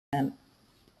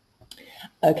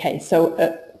Okay,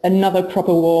 so another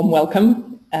proper warm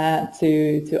welcome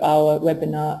to our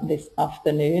webinar this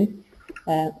afternoon.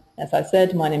 As I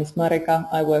said, my name is Marika.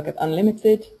 I work at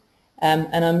UnLtd,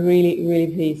 and I'm really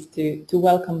pleased to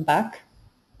welcome back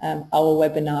our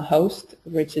webinar host,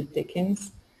 Richard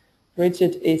Dickens.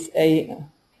 Richard is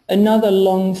another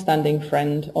long-standing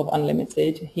friend of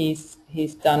UnLtd.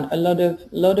 He's done a lot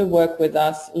of work with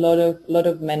us, a lot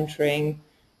of mentoring,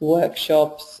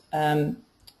 workshops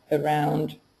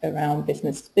around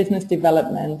business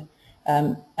development,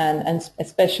 and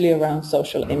especially around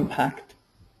social impact.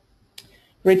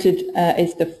 Richard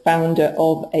is the founder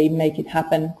of a Make It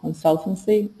Happen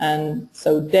consultancy, and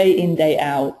so day in, day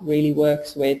out really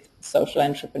works with social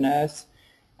entrepreneurs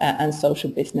and social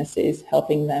businesses,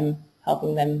 helping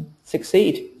them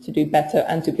succeed, to do better,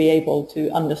 and to be able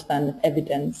to understand and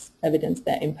evidence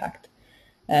their impact.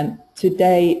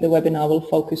 Today the webinar will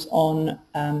focus on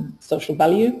social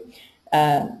value,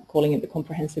 calling it the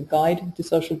Comprehensive Guide to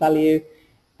Social Value,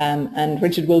 and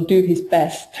Richard will do his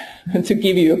best to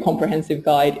give you a comprehensive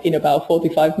guide in about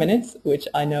 45 minutes, which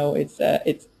I know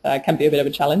can be a bit of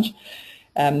a challenge.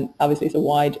 Obviously it's a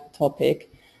wide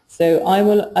topic. So I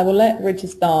will let Richard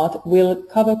start. We'll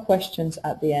cover questions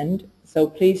at the end, so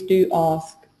please do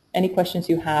ask any questions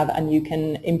you have, and you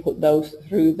can input those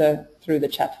through the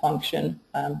chat function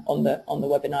on the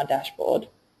webinar dashboard.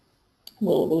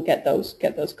 We'll get those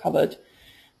covered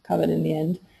in the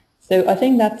end. So I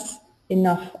think that's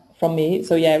enough from me.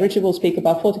 So yeah, Richard will speak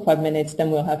about 45 minutes,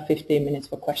 then we'll have 15 minutes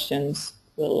for questions.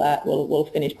 We'll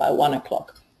finish by 1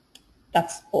 o'clock.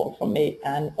 That's all from me,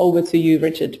 and over to you,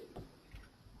 Richard.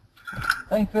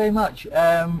 Thank you very much.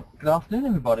 Good afternoon,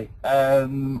 everybody.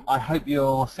 I hope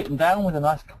you're sitting down with a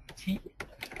nice cup of tea,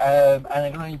 and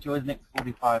I'm going to enjoy the next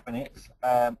 45 minutes.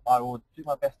 I will do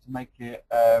my best to make it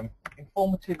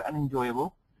informative and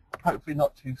enjoyable, hopefully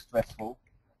not too stressful.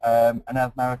 And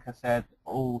as Marika said,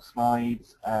 all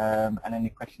slides and any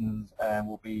questions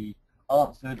will be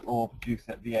answered or produced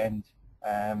at the end,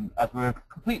 as we're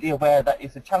completely aware that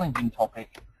it's a challenging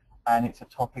topic, and it's a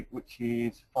topic which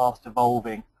is fast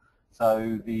evolving.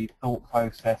 So the thought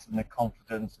process and the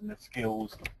confidence and the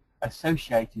skills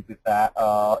associated with that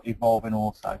are evolving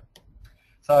also.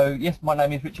 So yes, my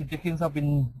name is Richard Dickens. I've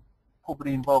been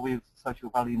probably involved with social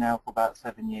value now for about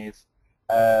 7 years.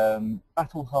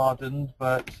 Battle hardened,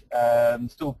 but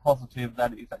still positive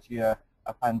that it's actually a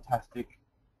fantastic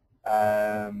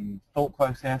thought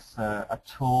process, a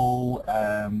tool,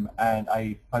 and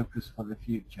a focus for the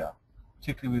future,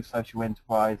 particularly with social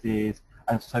enterprises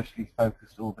and socially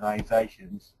focused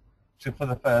organisations, to for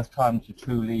the first time to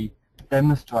truly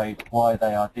demonstrate why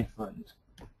they are different,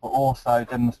 but also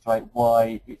demonstrate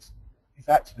why it's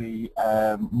actually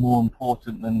more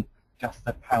important than just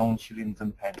the pounds, shillings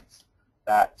and pence.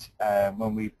 That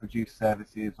when we produce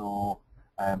services or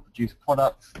produce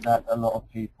products, that a lot of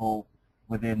people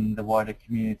within the wider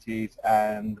communities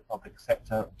and the public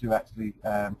sector do actually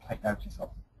take notice of.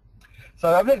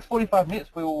 So over the next 45 minutes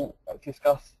we will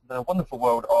discuss the wonderful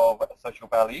world of social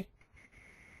value.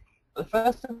 But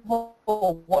first of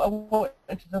all, what I wanted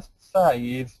to just say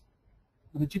is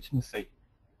legitimacy.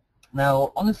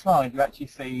 Now on the slide you actually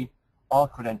see our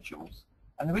credentials,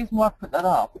 and the reason why I put that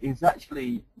up is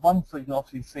actually, one, so you can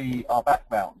obviously see our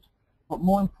background, but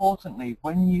more importantly,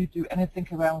 when you do anything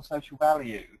around social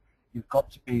value, you've got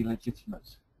to be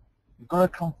legitimate. You've got to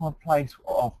come from a place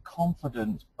of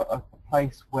confidence, but a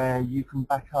place where you can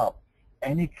back up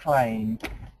any claim,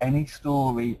 any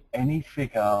story, any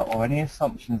figure, or any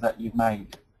assumptions that you've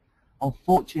made.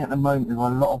 Unfortunately, at the moment, there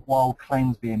are a lot of wild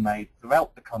claims being made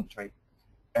throughout the country,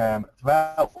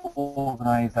 throughout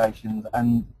organisations,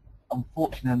 and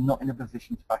unfortunately, I'm not in a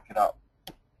position to back it up.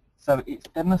 So it's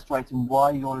demonstrating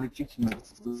why you're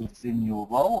legitimate within your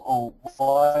role, or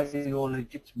why you're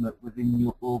legitimate within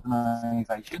your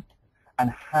organisation,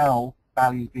 and how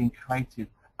value is being created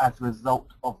as a result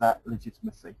of that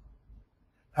legitimacy.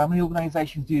 How many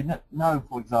organisations do you know,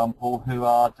 for example, who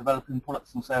are developing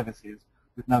products and services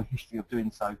with no history of doing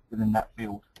so within that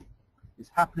field?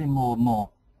 It's happening more and more.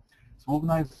 So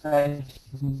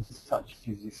organisations such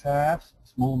as yourself,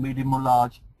 small, medium or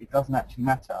large, it doesn't actually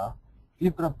matter. If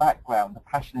you've got a background, a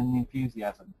passion and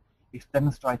enthusiasm, it's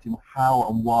demonstrating how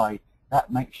and why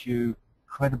that makes you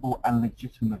credible and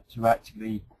legitimate to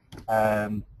actually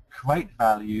create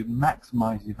value,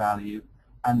 maximise your value,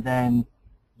 and then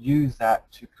use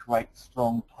that to create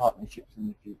strong partnerships in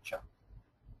the future.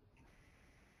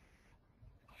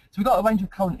 So we've got a range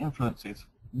of current influences.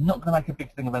 I'm not going to make a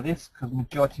big thing about this because the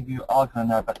majority of you are going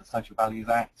to know about the Social Values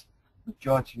Act. The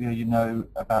majority of you know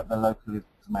about the Localism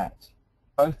Act,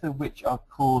 both of which are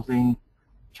causing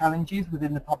challenges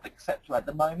within the public sector at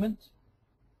the moment.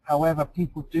 However,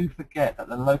 people do forget that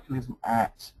the Localism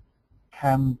Act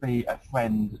can be a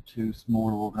friend to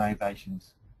smaller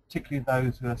organisations, particularly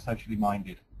those who are socially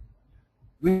minded.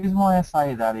 The reason why I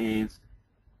say that is,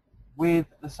 with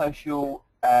the Social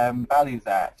Values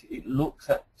Act, it looks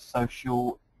at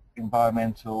social,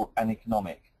 environmental and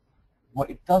economic. What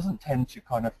it doesn't tend to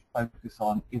kind of focus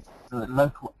on is the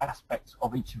local aspects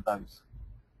of each of those.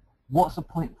 What's the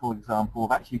point, for example,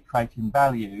 of actually creating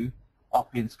value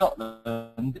up in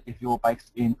Scotland if you're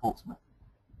based in Portsmouth?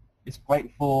 It's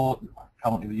great for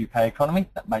currently the UK economy,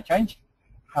 that may change.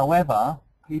 However,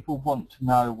 people want to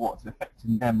know what's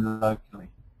affecting them locally.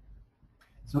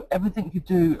 So everything you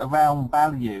do around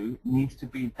value needs to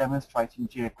be demonstrating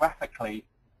geographically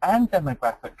and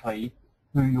demographically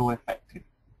who you're affecting.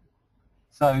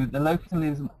 So the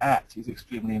Localism Act is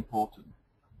extremely important.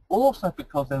 Also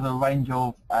because there's a range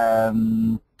of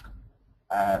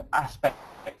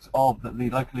aspects of the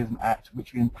Localism Act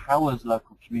which empowers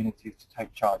local communities to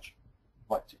take charge,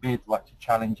 right to bid, right to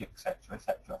challenge, etc.,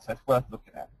 etc. So it's worth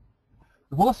looking at.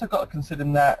 We've also got to consider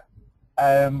that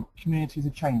communities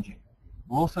are changing.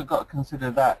 We've also got to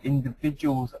consider that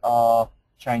individuals are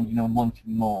changing and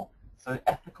wanting more. So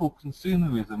ethical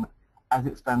consumerism, as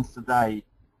it stands today,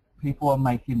 people are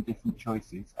making different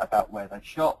choices about where they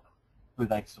shop, who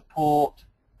they support,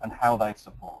 and how they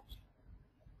support.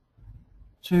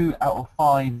 2 out of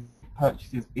 5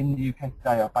 purchases in the UK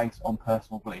today are based on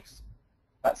personal beliefs.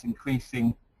 That's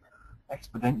increasing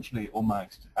exponentially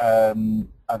almost over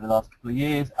the last couple of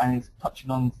years, and it's touching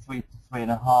on 3 to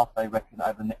 3.5, they reckon,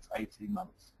 over the next 18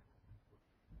 months.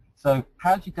 So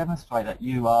how do you demonstrate that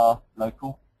you are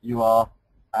local, you are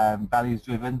values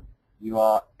driven, you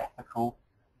are ethical,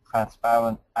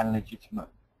 transparent and legitimate?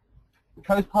 It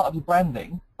goes part of your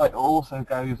branding, but it also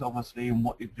goes obviously in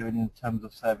what you're doing in terms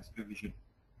of service provision.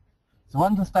 So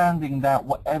understanding that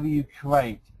whatever you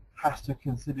create has to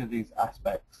consider these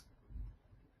aspects,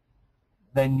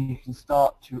 then you can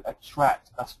start to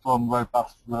attract a strong,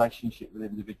 robust relationship with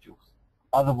individuals.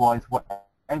 Otherwise,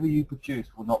 whatever you produce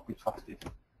will not be trusted,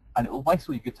 and it will waste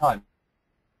all your good time.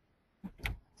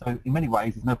 So in many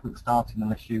ways, there's no point starting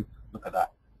unless you look at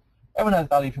that. Everyone has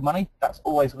value for money. That's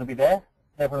always going to be there.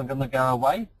 Never going to go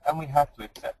away, and we have to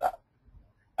accept that.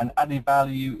 And added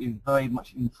value is very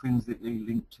much intrinsically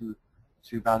linked to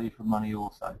value for money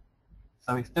also.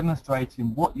 So it's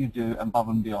demonstrating what you do above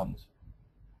and beyond. It's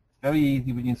very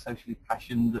easy when you're socially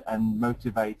passionate and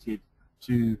motivated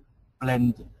to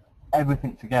blend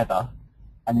everything together,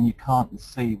 and then you can't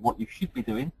see what you should be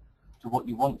doing to what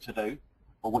you want to do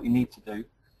or what you need to do.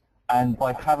 And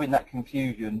by having that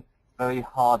confusion, very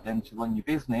hard then to run your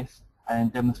business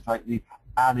and demonstrate the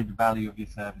added value of your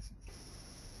services.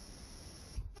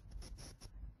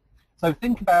 So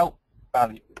think about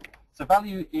value. So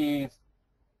value is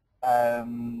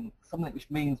something which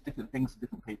means different things to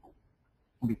different people.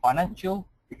 It can be financial,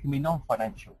 it can be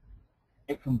non-financial.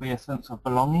 It can be a sense of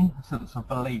belonging, a sense of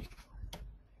belief.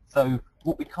 So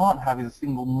what we can't have is a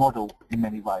single model in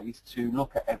many ways to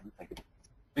look at everything,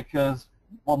 because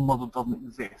one model doesn't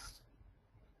exist.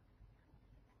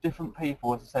 Different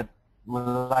people, as I said,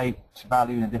 relate to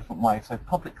value in a different way. So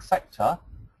public sector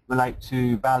relate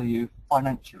to value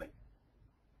financially.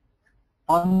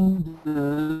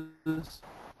 Funders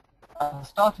are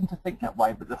starting to think that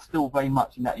way, but they're still very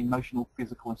much in that emotional,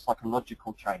 physical and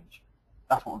psychological change.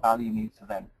 That's what value means to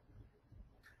them.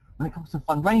 When it comes to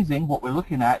fundraising, what we're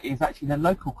looking at is actually the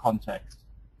local context.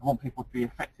 We want people to be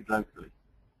affected locally,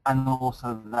 and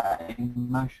also that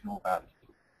emotional value.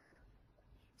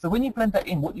 So when you blend that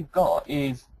in, what you've got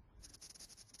is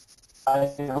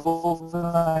an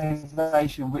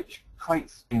organisation which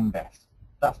creates invest.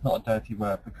 That's not a dirty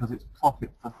word because it's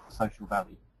profit for social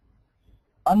value.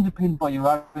 Underpinned by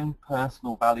your own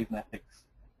personal values and ethics,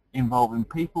 involving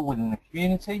people within the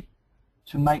community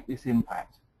to make this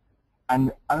impact.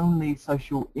 And only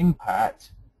social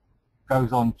impact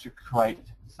goes on to create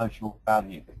social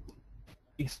value.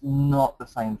 It's not the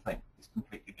same thing. It's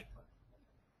completely different.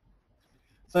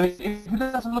 So if we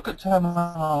just look at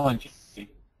terminology,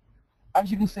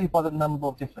 as you can see by the number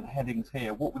of different headings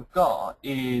here, what we've got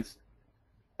is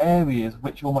areas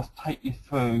which almost take you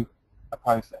through a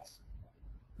process.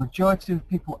 The majority of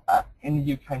people in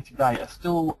the UK today are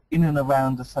still in and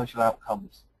around the social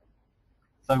outcomes.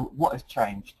 So what has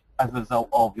changed as a result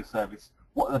of your service?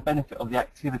 What are the benefit of the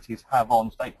activities have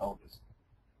on stakeholders?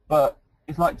 But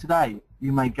it's like today,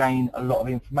 you may gain a lot of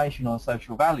information on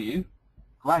social value.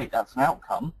 Great, that's an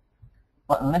outcome.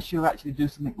 But unless you actually do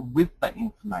something with that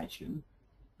information,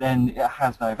 then it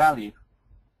has no value.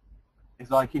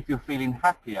 It's like if you're feeling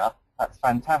happier, that's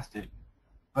fantastic.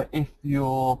 But if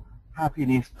your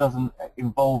happiness doesn't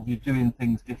involve you doing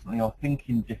things differently or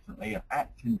thinking differently or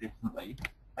acting differently,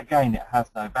 again, it has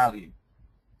no value.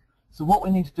 So what we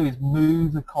need to do is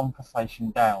move the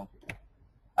conversation down.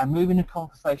 And moving the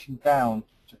conversation down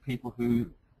to people who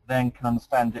then can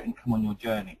understand it and come on your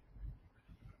journey.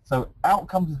 So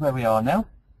outcomes is where we are now.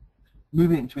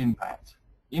 Moving into impact.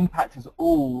 Impact is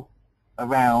all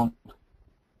around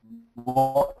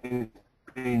what is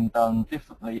being done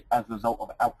differently as a result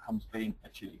of outcomes being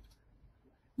achieved.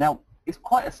 Now, it's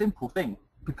quite a simple thing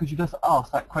because you just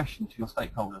ask that question to your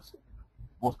stakeholders.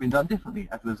 What's been done differently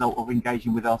as a result of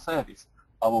engaging with our service,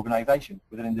 our organisation,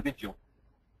 with an individual?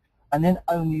 And then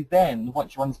only then,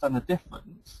 once you understand the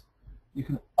difference, you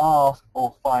can ask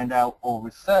or find out or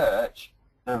research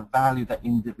the value that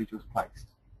individuals placed.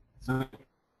 So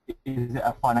is it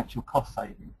a financial cost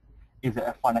saving? Is it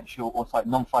a financial or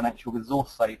non-financial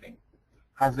resource saving?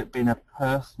 Has it been a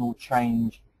personal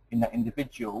change in that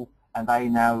individual and they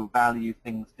now value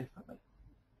things differently?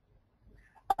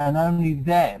 And only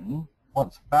then,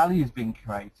 once value has been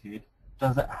created,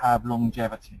 does it have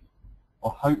longevity,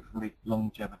 or hopefully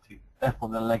longevity, therefore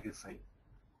the legacy,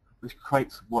 which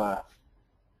creates worth.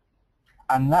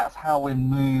 And that's how we're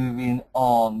moving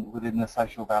on within the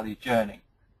social value journey.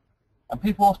 And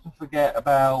people often forget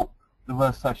about the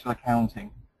word social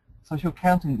accounting. Social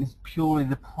accounting is purely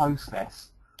the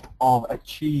process of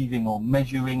achieving or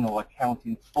measuring or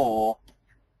accounting for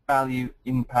value,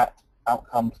 impact,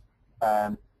 outcomes,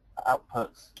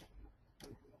 outputs.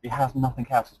 It has nothing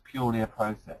else, it's purely a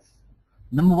process.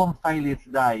 Number one failure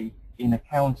today in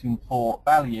accounting for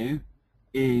value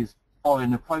is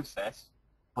following the process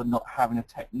but not having the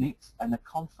techniques and the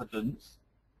confidence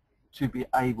to be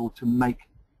able to make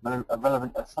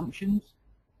relevant assumptions,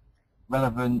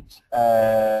 relevant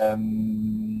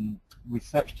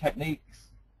research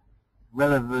techniques,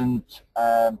 relevant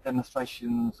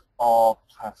demonstrations of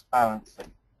transparency.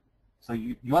 So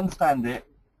you understand it,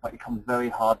 but it becomes very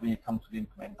hard when you come to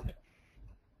implement it.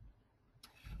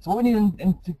 So what we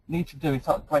need to do is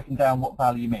start breaking down what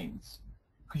value means,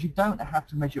 because you don't have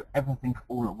to measure everything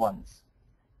all at once.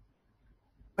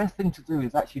 Best thing to do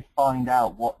is actually find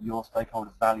out what your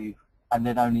stakeholders value and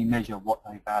then only measure what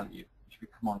they value, which we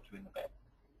come on to in a bit.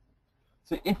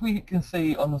 So if we can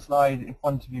see on the slide in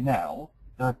front of you now,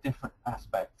 there are different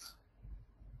aspects.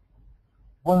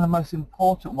 One of the most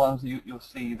important ones that you'll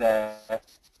see there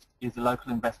is the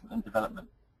local investment and development.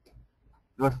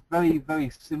 There are very, very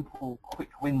simple,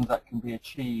 quick wins that can be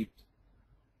achieved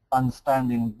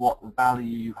understanding what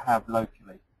value you have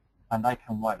locally, and they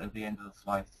come right at the end of the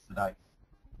slides today.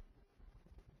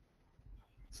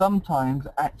 Sometimes,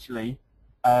 actually,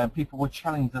 people will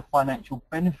challenge the financial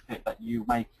benefit that you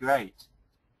may create,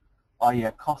 i.e.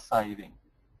 a cost saving,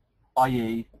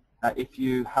 i.e. that if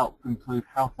you help improve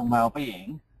health and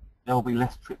well-being, there will be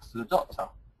less trips to the doctor.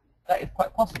 That is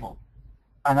quite possible.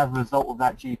 And as a result of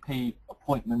that GP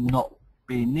appointment not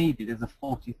being needed, there's a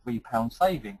 £43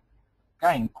 saving.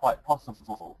 Again, quite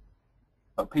possible.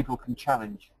 But people can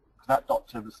challenge because that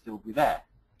doctor will still be there.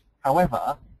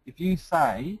 However, if you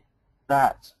say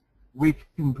that we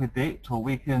can predict or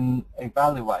we can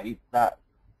evaluate that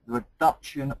the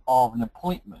reduction of an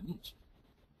appointment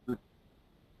would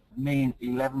mean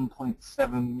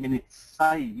 11.7 minutes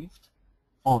saved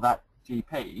for that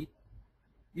GP,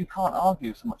 you can't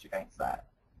argue so much against that.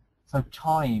 So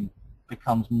time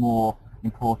becomes more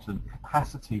important,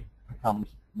 capacity becomes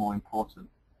more important,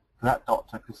 so that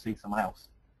doctor could see someone else.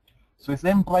 So it's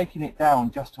then breaking it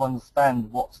down just to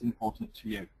understand what's important to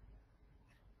you.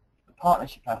 The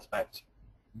partnership aspect,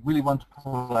 really want to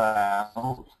pull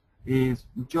out, is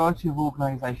majority of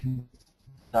organisations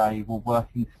today will work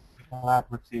in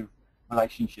collaborative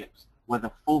relationships, whether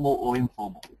formal or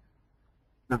informal.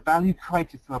 The value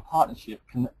created through a partnership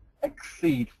can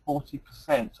exceed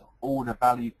 40% of all the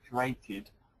value created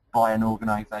by an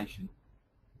organisation.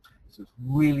 So it's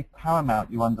really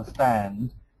paramount you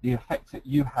understand the effects that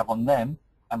you have on them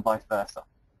and vice versa.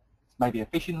 It's maybe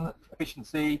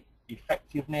efficiency,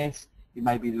 effectiveness, it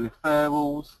may be the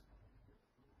referrals.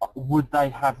 Would they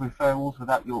have referrals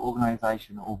without your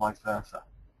organisation or vice versa?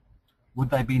 Would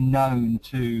they be known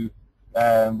to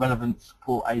relevant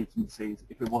support agencies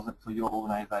if it wasn't for your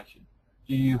organisation?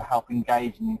 Do you help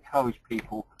engage and encourage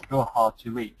people who are hard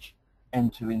to reach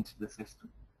enter into the system?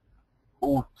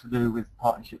 All to do with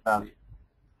partnership value.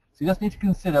 So you just need to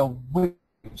consider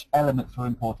which elements are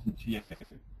important to you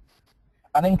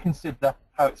and then consider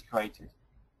how it's created.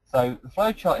 So the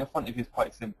flowchart in front of you is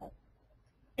quite simple.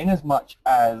 In as much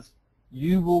as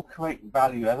you will create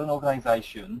value as an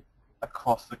organisation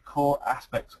across the core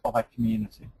aspects of a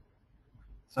community.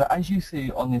 So as you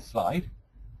see on this slide,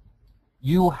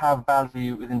 You will have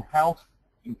value within health,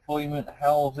 employment,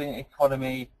 housing,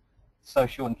 economy,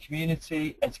 social and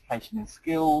community, education and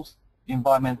skills,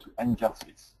 environmental and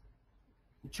justice.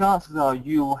 The chances are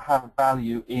you will have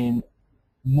value in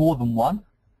more than one,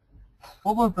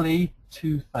 probably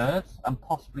 2/3 and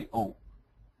possibly all.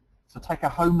 So take a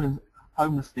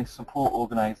homelessness support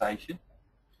organisation.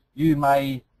 You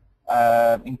may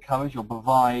encourage or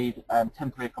provide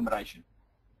temporary accommodation.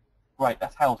 Great,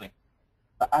 that's housing.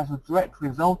 But as a direct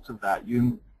result of that,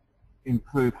 you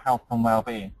improve health and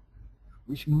well-being,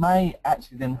 which may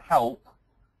actually then help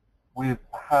with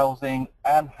housing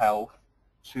and health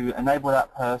to enable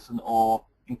that person or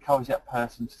encourage that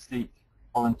person to seek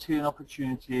volunteering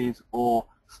opportunities or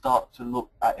start to look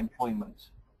at employment.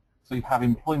 So you have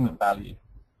employment value,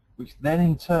 which then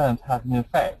in turn has an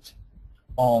effect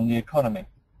on the economy.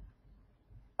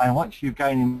 And once you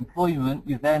gain employment,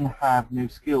 you then have new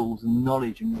skills and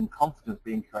knowledge and confidence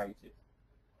being created.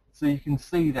 So you can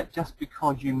see that just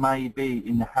because you may be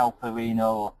in the health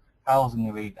arena or housing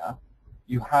arena,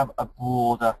 you have a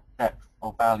broader depth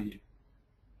of value.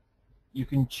 You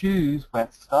can choose where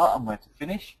to start and where to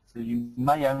finish. So you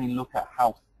may only look at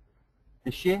health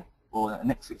this year or the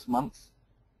next 6 months.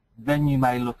 Then you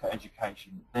may look at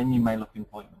education. Then you may look at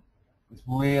employment. It's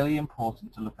really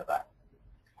important to look at that.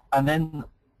 And then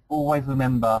always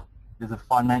remember there's a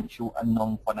financial and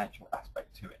non-financial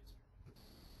aspect to it.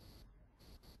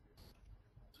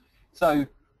 So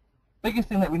biggest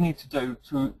thing that we need to do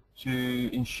to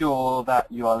ensure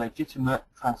that you are legitimate,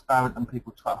 transparent and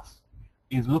people trust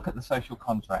is look at the social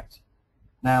contract.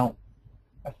 Now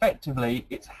effectively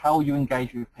it's how you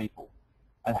engage with people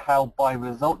and how by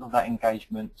result of that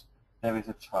engagement there is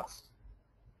a trust.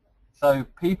 So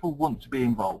people want to be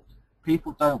involved.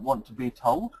 People don't want to be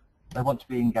told, they want to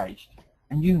be engaged.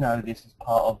 And you know this is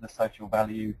part of the social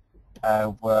value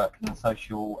work and the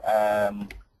social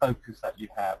focus that you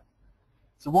have.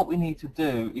 So what we need to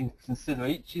do is consider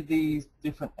each of these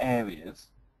different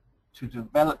areas to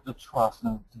develop the trust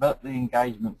and develop the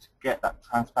engagement to get that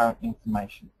transparent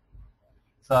information.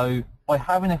 So by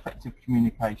having effective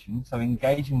communication, so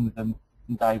engaging with them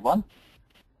from day one,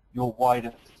 your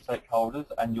wider stakeholders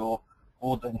and your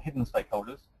broader and hidden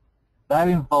stakeholders, they're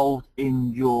involved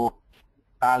in your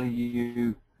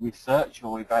value research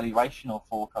or evaluation or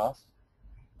forecast.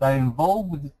 They're involved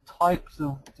with the types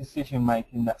of decision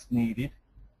making that's needed.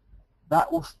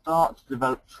 That will start to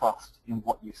develop trust in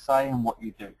what you say and what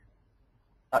you do.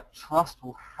 That trust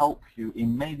will help you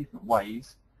in many different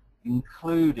ways,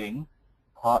 including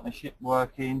partnership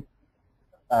working,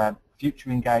 future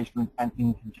engagement and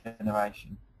income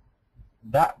generation.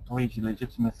 That breeds your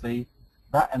legitimacy,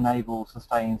 that enables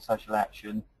sustained social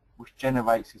action, which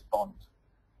generates this bond.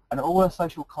 And all a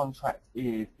social contract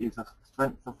is a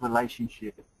strength of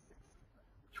relationship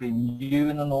between you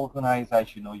and an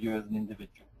organisation or you as an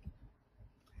individual.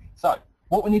 So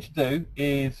what we need to do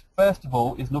is, first of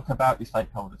all, is look about your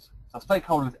stakeholders. So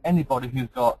stakeholder is anybody who's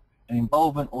got an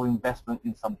involvement or investment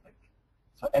in something.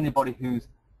 So anybody who's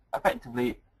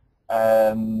effectively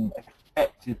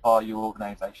affected by your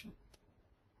organisation.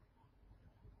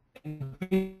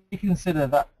 If you consider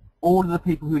that all of the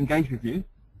people who engage with you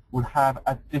will have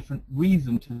a different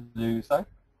reason to do so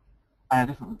and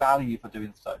a different value for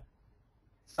doing so.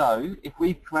 So if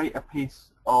we create a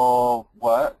piece of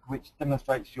work which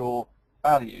demonstrates your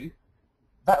value,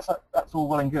 that's all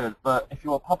well and good, but if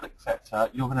you're a public sector,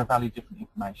 you're going to value different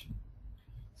information.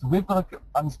 So we've got to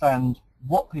understand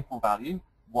what people value,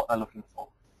 what they're looking for,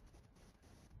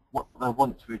 what they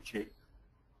want to achieve.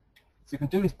 So you can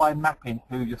do this by mapping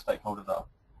who your stakeholders are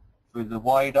through the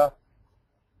wider.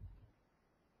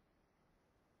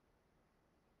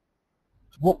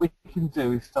 What we can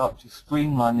do is start to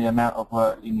streamline the amount of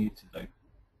work you need to do.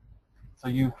 So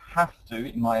you have to,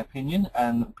 in my opinion,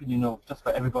 and the opinion of just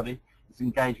about everybody, is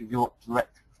engage with your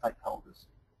direct stakeholders.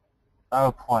 They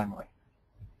are primary.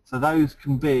 So those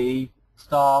can be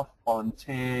staff,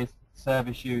 volunteers,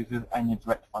 service users, and your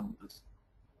direct funders.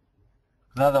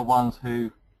 They're the ones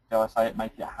who, dare I say it,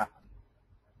 make it happen.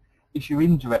 It's your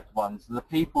indirect ones, the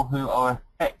people who are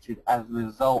affected as a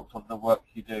result of the work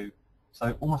you do.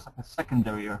 So almost like a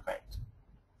secondary effect.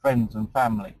 Friends and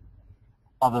family,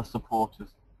 other supporters,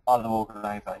 other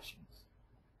organisations.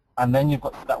 And then you've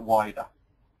got that wider.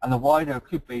 And the wider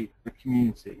could be the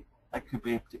community. That could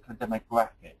be a particular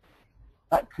demographic.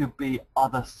 That could be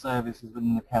other services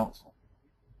within the council.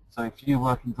 So if you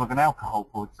work in drug and alcohol,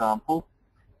 for example,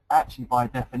 actually by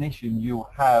definition you'll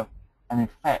have an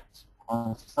effect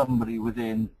on somebody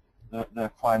within the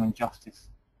crime and justice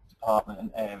department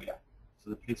and area. So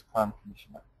the police crime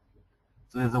commissioner.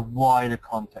 So there's a wider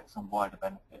context and wider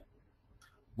benefit.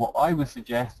 What I would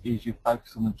suggest is you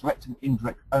focus on the direct and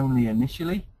indirect only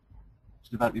initially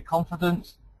to develop your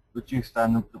confidence, reduce the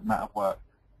amount of work.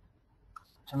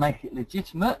 To make it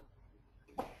legitimate,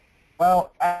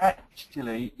 well,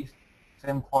 actually, it's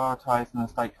then prioritising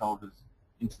the stakeholders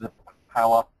into the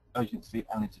power, urgency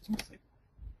and legitimacy.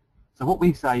 So what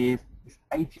we say is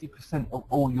 80% of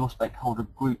all your stakeholder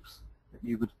groups that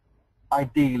you would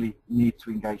ideally need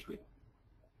to engage with.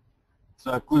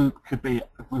 So a group could be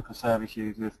a group of service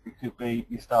users, it could be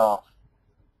your staff,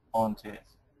 volunteers.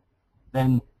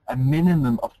 Then a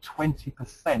minimum of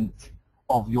 20%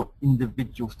 of your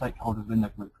individual stakeholders in the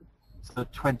group. So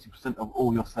 20% of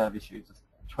all your service users,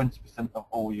 20% of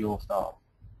all your staff,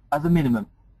 as a minimum.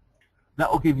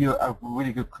 That will give you a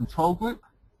really good control group.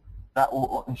 That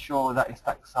will ensure that it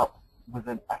stacks up with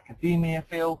an academia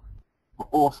feel, but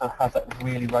also has that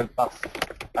really robust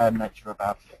nature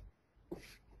about it.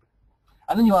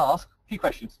 And then you ask a few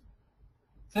questions.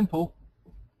 Simple.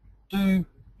 Do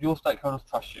your stakeholders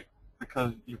trust you?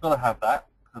 Because you've got to have that.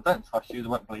 Because if they don't trust you, they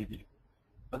won't believe you.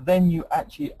 But then you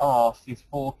actually ask these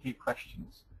 4 key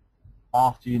questions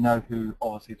after you know who,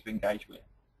 obviously, to engage with.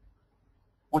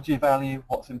 What do you value?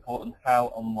 What's important?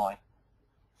 How and why?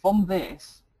 From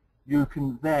this, you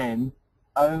can then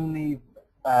only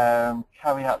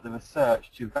carry out the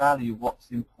research to value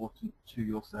what's important to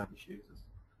your service users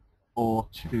or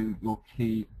to your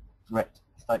key direct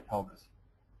stakeholders.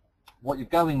 What you're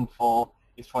going for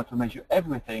is trying to measure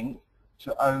everything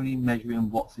to only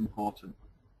measuring what's important.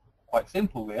 Quite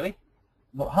simple, really.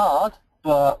 Not hard,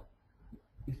 but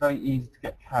it's very easy to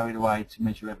get carried away to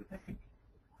measure everything.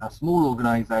 Now, small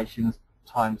organisations,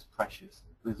 time's precious,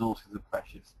 resources are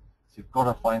precious, so you've got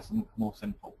to find something more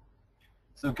simple.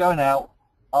 So going out,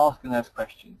 asking those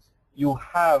questions, you'll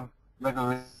have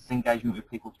regular engagement with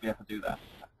people to be able to do that.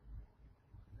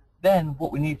 Then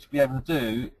what we need to be able to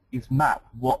do is map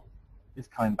what is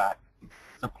coming back.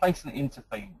 So placing it into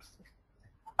themes.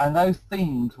 And those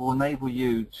themes will enable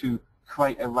you to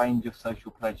create a range of social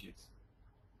pledges.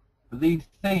 But these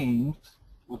themes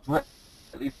will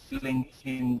directly link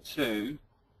into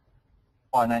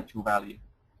financial value.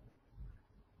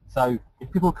 So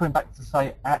if people are coming back to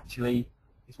say, actually,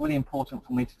 it's really important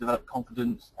for me to develop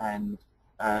confidence and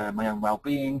my own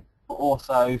well-being, but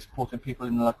also supporting people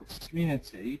in the local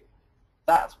community,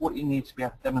 that's what you need to be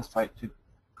able to demonstrate to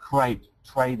create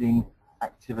trading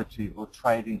activity or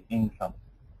trading income.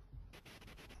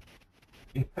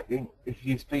 If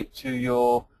you speak to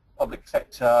your public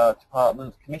sector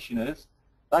departments, commissioners,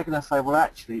 they're going to say, well,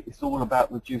 actually, it's all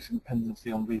about reducing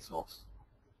dependency on resource.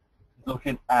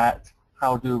 Looking at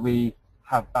how do we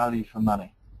have value for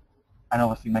money, and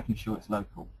obviously making sure it's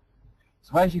local.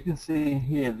 So as you can see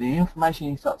here, the information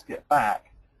you start to get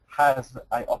back has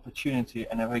an opportunity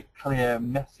and a very clear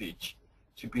message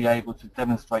to be able to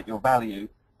demonstrate your value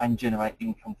and generate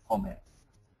income from it.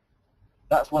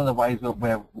 That's one of the ways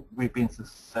where we've been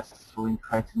successful in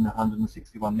creating the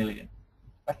 161 million,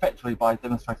 effectively by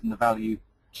demonstrating the value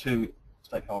to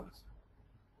stakeholders.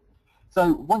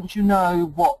 So once you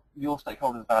know what your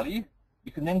stakeholders value,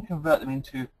 you can then convert them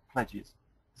into pledges.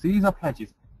 So these are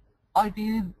pledges.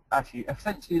 Ideally, actually,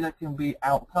 essentially they can be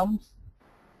outcomes.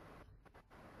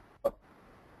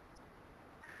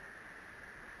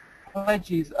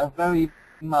 Pledges are very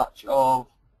much of,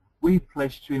 we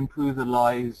pledge to improve the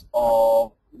lives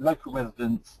of local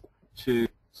residents to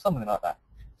something like that.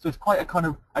 So it's quite a kind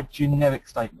of a generic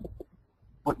statement.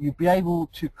 But you'll be able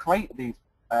to create these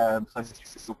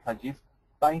social pledges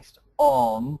based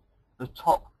on the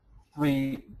top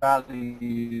 3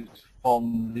 values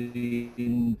from the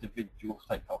individual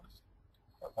stakeholders.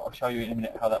 I'll show you in a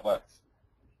minute how that works.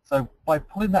 So by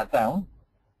pulling that down,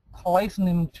 placing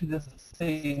them into the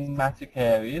thematic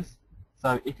areas,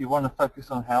 so if you want to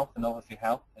focus on health, then obviously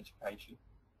health, education,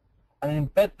 and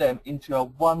embed them into a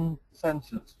 1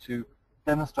 sentence to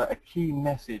demonstrate a key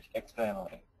message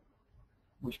externally,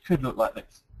 which could look like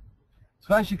this.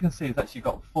 So as you can see, it's actually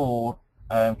got 4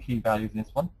 key values in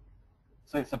this one.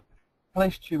 So it's a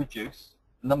pledge to reduce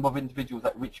the number of individuals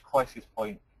that reach crisis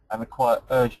point and require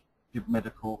urgent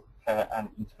medical care and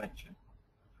intervention.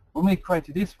 When we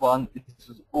created this one, this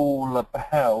was all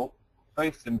about,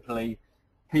 very simply,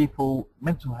 people,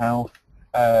 mental health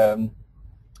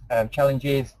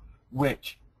challenges,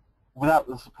 which, without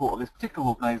the support of this particular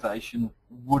organisation,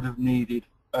 would have needed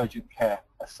urgent care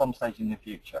at some stage in the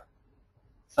future.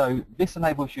 So this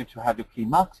enables you to have your key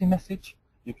marketing message,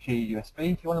 your key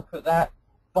USP, if you want to put that,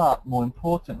 but more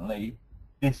importantly,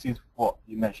 this is what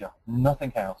you measure,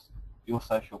 nothing else, your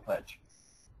social pledge.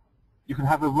 You can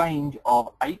have a range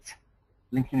of 8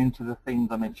 linking into the things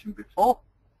I mentioned before.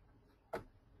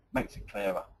 Makes it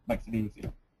clearer, makes it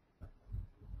easier.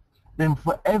 Then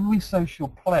for every social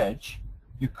pledge,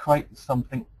 you create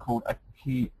something called a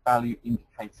key value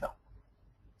indicator.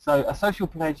 So a social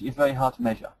pledge is very hard to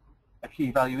measure. A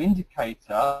key value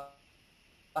indicator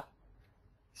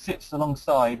sits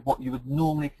alongside what you would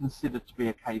normally consider to be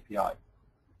a KPI.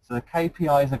 So the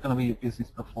KPIs are going to be your business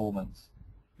performance,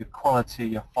 your quality,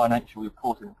 your financial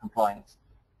reporting and compliance.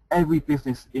 Every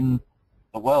business in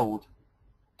the world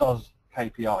does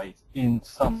KPIs in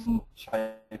some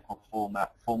shape or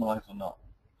format, formalised or not.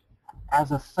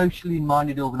 As a socially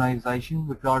minded organisation,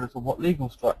 regardless of what legal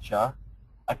structure,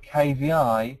 a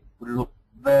KVI would look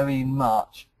very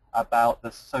much about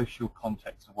the social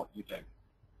context of what you do.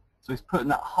 So it's putting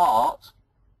that heart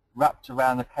wrapped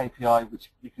around the KPI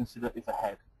which you consider is a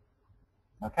head.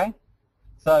 Okay?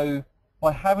 So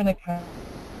by having a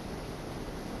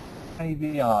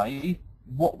KVI,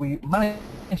 what we manage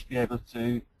to be able to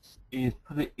do is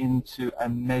put it into a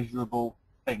measurable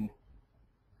thing.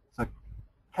 So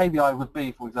KVI would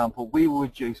be, for example, we will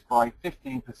reduce by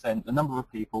 15% the number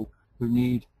of people who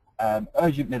need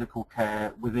urgent medical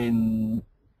care within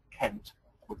Kent,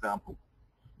 for example.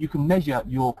 You can measure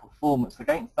your performance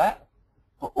against that,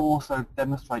 but also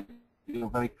demonstrate your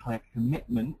very clear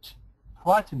commitment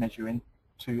prior to measuring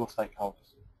to your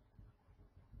stakeholders.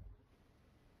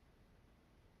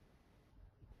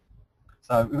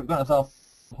 So we've got an example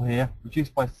here,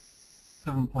 reduced by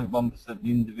 7.1% the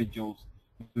individuals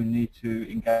who need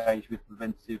to engage with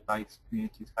preventative-based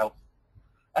communities' health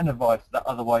and advice that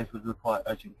otherwise would require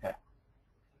urgent care.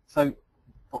 So,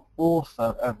 but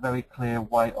also a very clear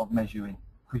way of measuring,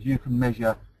 because you can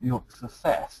measure your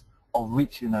success of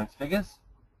reaching those figures,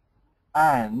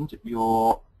 and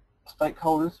your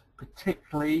stakeholders,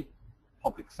 particularly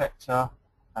public sector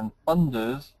and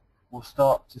funders, will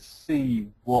start to see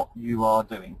what you are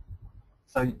doing.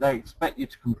 So they expect you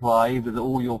to comply with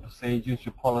all your procedures,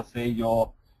 your policy,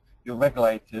 your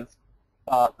regulators,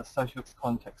 but the social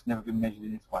context never been measured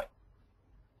in this way.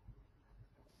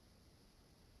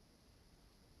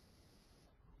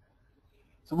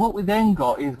 So what we then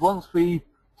got is, once we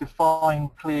define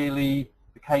clearly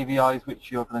the KVIs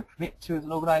which you're going to commit to as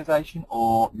an organisation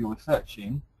or you're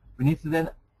researching, we need to then,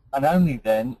 and only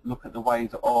then, look at the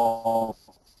ways of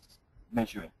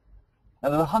measuring. Now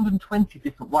there are 120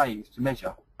 different ways to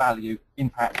measure value,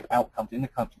 impact, outcomes in the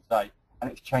country today,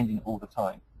 and it's changing all the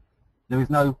time. There is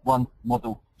no one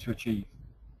model to achieve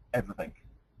everything.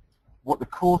 What the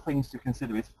core things to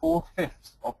consider is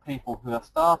 4/5 of people who are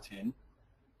starting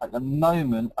at the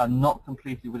moment are not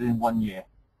completed within 1 year.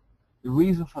 The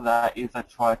reason for that is they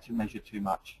try to measure too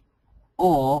much,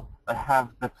 or they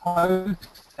have the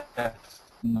process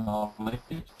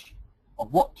knowledge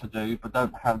of what to do but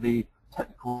don't have the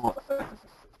technical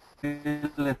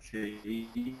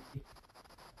ability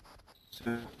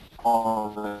to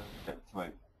follow it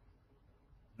through.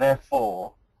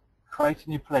 Therefore,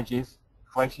 creating your pledges,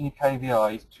 creating your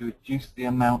KVIs to reduce the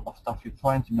amount of stuff you're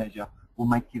trying to measure will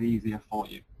make it easier for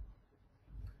you.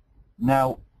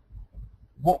 Now,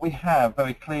 what we have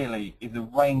very clearly is a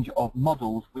range of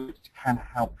models which can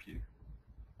help you.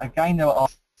 Again, what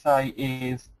I'll say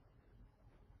is,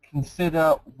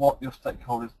 consider what your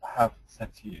stakeholders have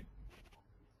said to you.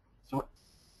 So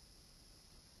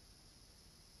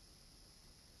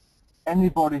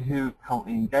anybody who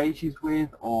currently engages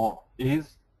with or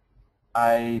is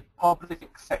a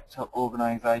public sector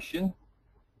organisation,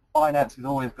 finance is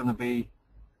always going to be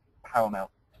paramount.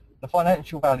 The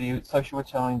financial value, social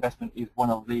return on investment, is one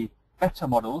of the better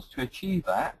models to achieve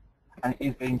that, and it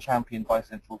is being championed by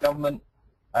central government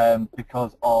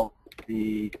because of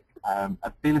the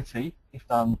ability, if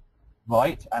done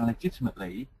right and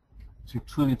legitimately, to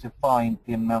truly define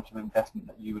the amount of investment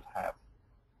that you would have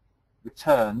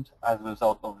returned as a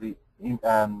result of the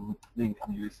income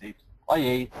you received.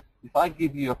 I.e., if I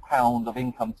give you £1 of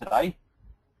income today,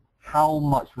 how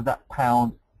much would that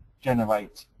pound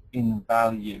generate in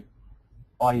value?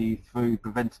 I.e., through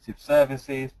preventative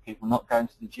services, people not going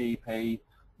to the GP,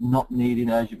 not needing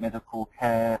urgent medical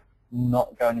care,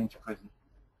 not going into prison.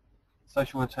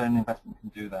 Social return on investment can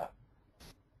do that.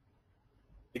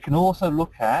 It can also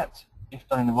look at, if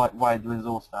done in the right way, the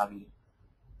resource value.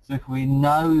 So if we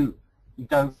know you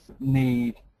don't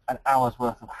need an hour's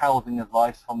worth of housing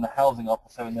advice from the housing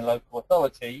officer in the local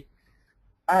authority,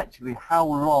 actually how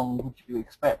long would you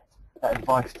expect that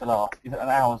advice to last? Is it an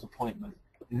hour's appointment?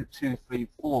 Is it 2, 3,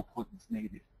 4 appointments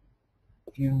needed?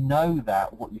 If you know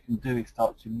that, what you can do is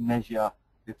start to measure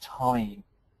the time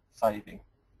saving.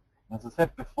 And as I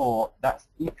said before, that's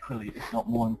equally, if not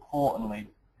more importantly,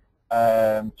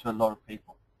 to a lot of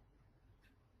people.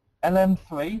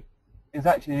 LM3 is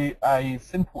actually a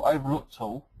simple overlooked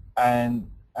tool, and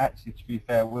actually, to be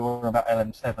fair, we're on about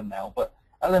LM7 now, but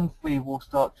LM3 will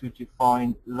start to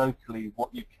define locally what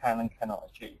you can and cannot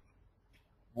achieve,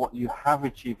 what you have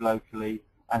achieved locally,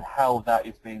 and how that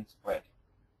is being spread.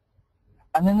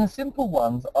 And then the simple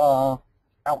ones are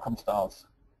outcome stars.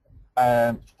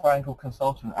 Triangle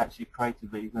Consultant actually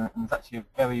created these, and it's actually a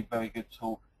very, very good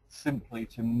tool simply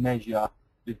to measure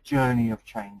the journey of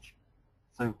change.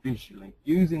 So visually,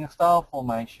 using a star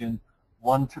formation,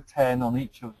 1 to 10 on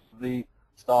each of the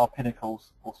star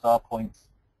pinnacles or star points,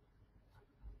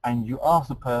 and you ask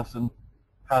the person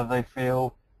how they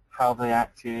feel, how they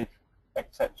acted,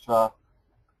 etc.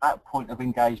 at point of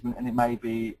engagement, and it may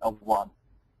be a 1.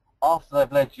 After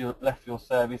they've left your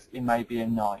service, it may be a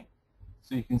 9.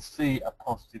 So you can see a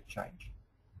positive change.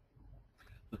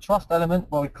 The trust element,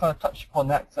 well, we kind of touched upon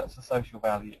that because that's a social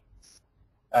value,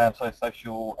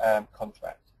 social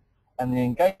contract. And the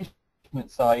engagement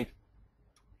side,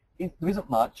 there isn't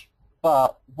much,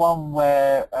 but one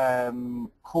where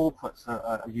corporates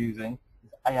are using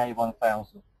is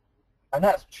AA1000. And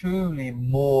that's truly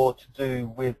more to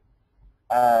do with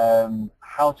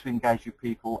how to engage with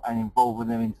people and involve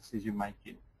them in decision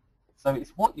making. So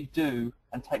it's what you do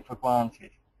and take for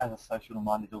granted as a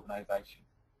social-minded organisation.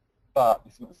 But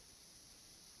it's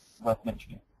worth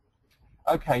mentioning.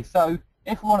 Okay, so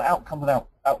if we want outcomes and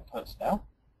outputs now,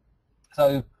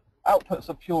 so outputs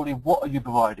are purely what are you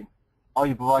providing? Are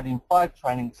you providing 5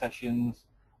 training sessions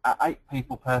at 8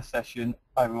 people per session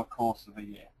over a course of a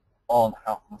year on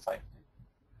health and safety?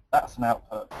 That's an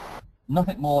output.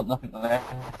 Nothing more, nothing less.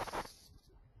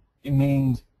 It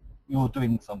means you're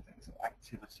doing something, it's an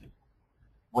activity.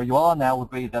 Where you are now would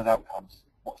be those outcomes.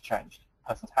 What's changed?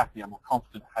 The person's happier, more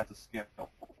confident, has a skill.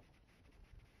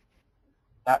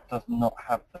 That does not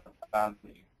have the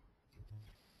value.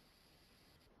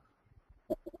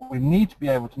 What we need to be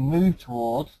able to move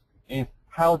towards is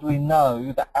how do we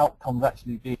know that outcomes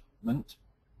actually different,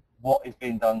 what is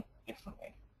being done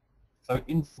differently. So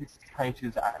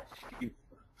indicators actually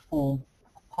form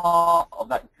part of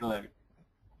that glue.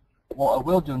 What I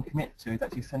will do and commit to is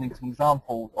actually sending some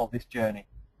examples of this journey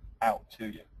out to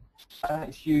you. And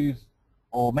it's used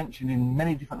or mentioned in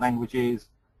many different languages,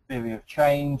 theory of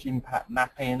change, impact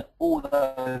mapping, all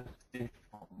those different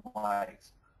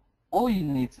ways. All you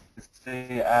need to see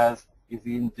it as is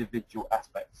the individual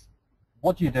aspects.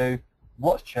 What do you do?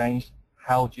 What's changed?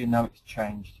 How do you know it's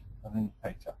changed as an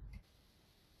indicator?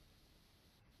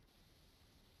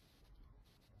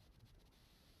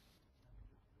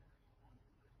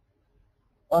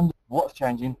 And what's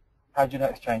changing? How do you know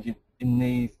it's changing in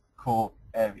these core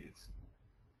areas?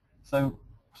 So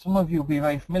some of you will be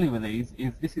very familiar with these.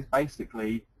 This is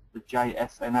basically the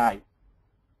JSNA,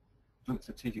 Joint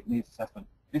Strategic Needs Assessment.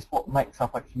 This is what makes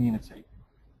up a community.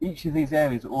 Each of these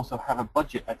areas also have a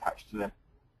budget attached to them.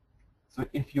 So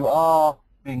if you are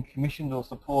being commissioned or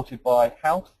supported by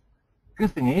health,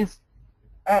 good thing is,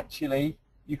 actually,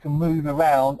 you can move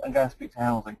around and go and speak to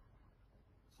housing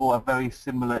for a very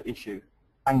similar issue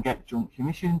and get joint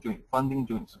commission, joint funding,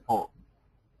 joint support.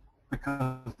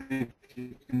 Because if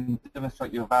you can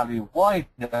demonstrate your value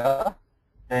wider,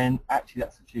 then actually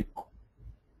that's achievable.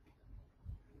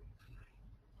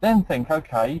 Then think,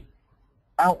 okay,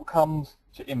 outcomes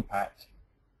to impact.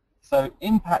 So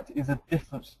impact is a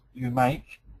difference you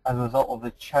make as a result of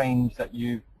the change that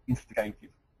you instigated.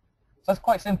 So that's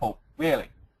quite simple, really.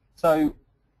 So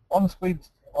on the screen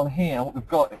on here, what we've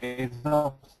got is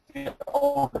obviously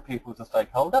all the people as a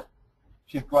stakeholder,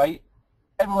 which is great.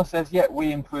 Everyone says, yeah,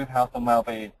 we improve health and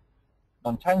well-being.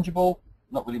 Non-tangible,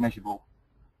 not really measurable.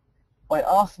 By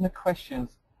asking the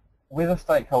questions with a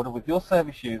stakeholder, with your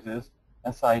service users,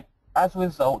 and say, as a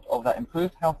result of that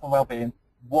improved health and well-being,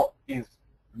 what is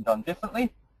done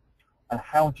differently, and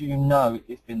how do you know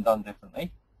it's been done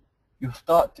differently, you'll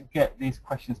start to get these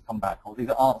questions come back, or these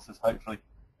answers hopefully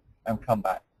come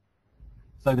back.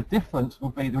 So the difference will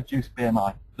be the reduced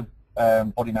BMI, the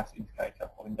body mass indicator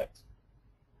or index.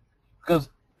 Because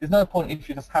there's no point if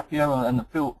you're just happier and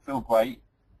feel great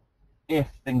if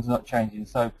things are not changing.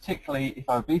 So particularly if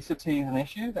obesity is an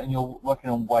issue and you're working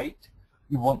on weight,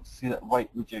 you want to see that weight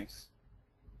reduce.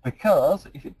 Because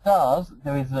if it does,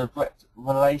 there is a direct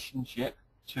relationship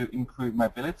to improved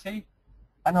mobility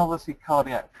and obviously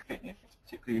cardiac fitness,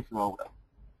 particularly if you're older.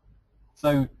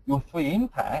 So your 3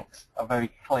 impacts are very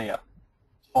clear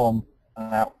from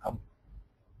an outcome.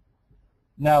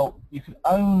 Now, you can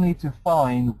only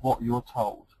define what you're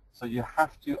told. So you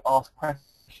have to ask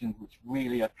questions which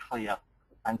really are clear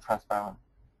and transparent.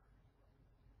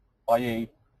 I.e.,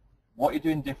 what you're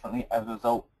doing differently as a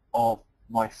result of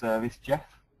my service, Jeff,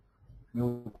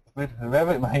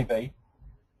 whoever it may be,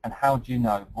 And how do you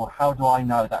know? Or how do I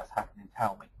know that's happening?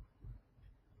 Tell me.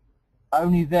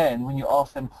 Only then, when you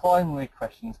ask them primary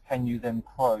questions, can you then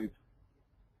probe.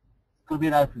 It's got to be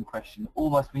an open question,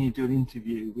 almost when you do an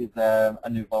interview with a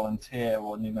new volunteer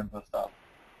or a new member of staff.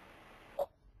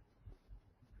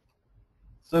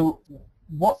 So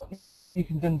what you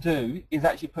can then do is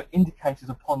actually put indicators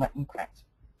upon that impact,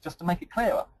 just to make it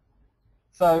clearer.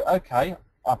 So, okay,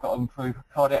 I've got to improve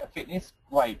cardiac fitness,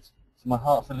 great. So my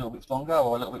heart's a little bit stronger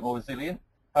or a little bit more resilient.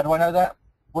 How do I know that?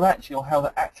 Well, actually, or how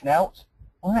they're acting out.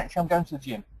 Well, actually, I'm going to the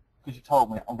gym because you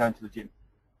told me I'm going to the gym.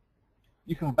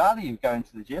 You can value going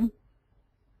to the gym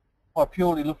by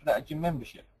purely looking at a gym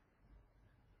membership.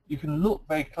 You can look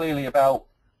very clearly about,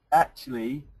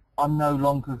 actually, I'm no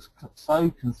longer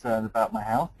so concerned about my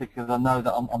health because I know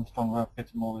that I'm stronger, fitter,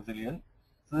 more resilient.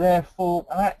 So therefore,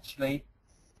 actually,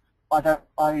 I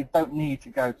don't need to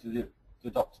go to the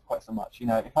doctor quite so much. You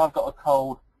know, if I've got a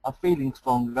cold, I'm feeling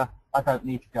stronger, I don't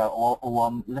need to go, or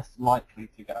I'm less likely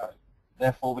to go.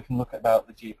 Therefore, we can look about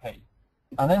the GP.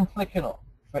 And then flicking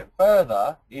it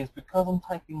further is because I'm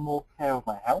taking more care of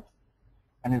my health,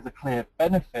 and there's a clear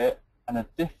benefit and a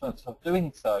difference of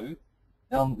doing so,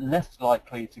 then I'm less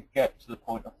likely to get to the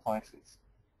point of crisis.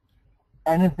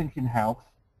 Anything in health,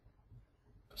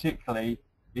 particularly,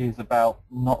 is about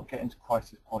not getting to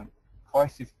crisis point.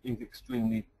 Crisis is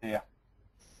extremely dear.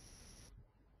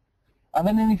 And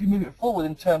then if you move it forward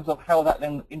in terms of how that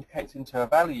then indicates into a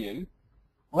value,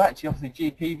 well, actually,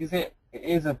 obviously, GP visit, it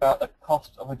is about the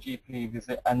cost of a GP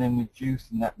visit and then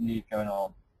reducing that need going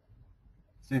on.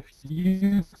 So if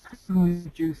you can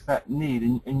reduce that need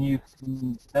and you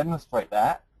can demonstrate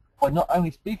that by not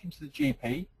only speaking to the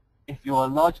GP, if you're a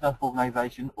large enough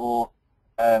organisation or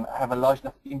have a large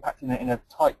enough impact in a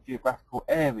tight geographical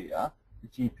area, the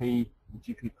GP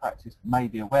practice may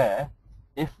be aware.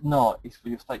 If not, it's for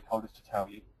your stakeholders to tell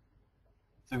you.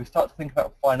 So we start to think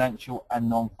about financial and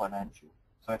non-financial.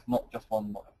 So it's not just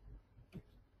one model.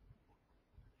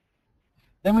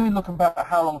 Then we look about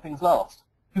how long things last.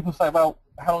 People say, well,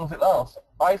 how long does it last?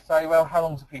 I say, well, how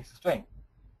long is a piece of string?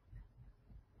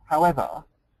 However,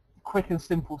 the quick and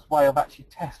simplest way of actually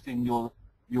testing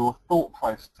your thought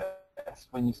process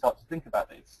when you start to think about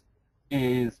this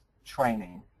is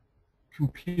training,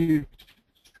 computer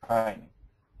training.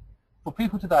 For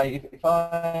people today, if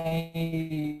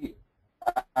I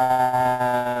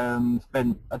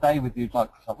spend a day with you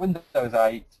like Windows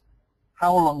 8,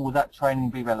 how long will that training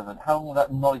be relevant? How long will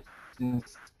that knowledge and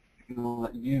skill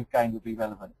that you've gained will be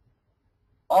relevant?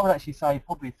 I would actually say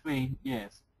probably 3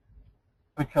 years,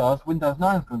 because Windows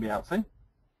 9 is going to be out soon.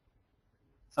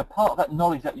 So part of that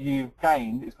knowledge that you've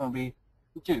gained is going to be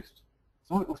reduced.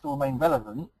 Some of it will still remain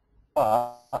relevant,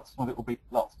 but some of it will be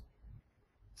lost.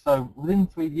 So within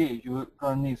 3 years, you're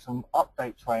going to need some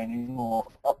update training or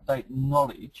update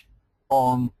knowledge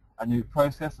on a new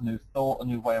process, a new thought, a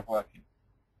new way of working.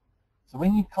 So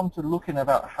when you come to looking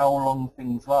about how long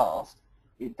things last,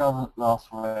 it doesn't last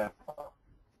forever.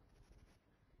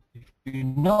 If you're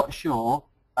not sure,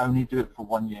 only do it for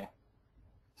 1 year.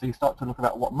 So you start to look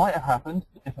about what might have happened,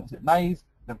 the difference it makes,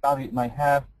 the value it may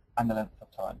have, and the length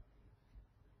of time.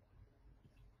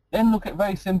 Then look at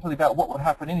very simply about what would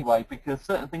happen anyway, because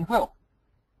certain things will.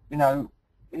 You know,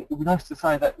 it would be nice to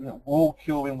say that, you know, we're all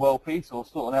curing world peace or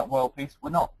sorting out world peace.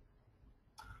 We're not.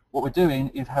 What we're doing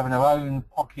is having our own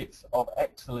pockets of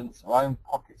excellence, our own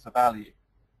pockets of value.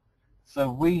 So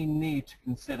we need to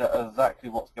consider exactly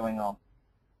what's going on.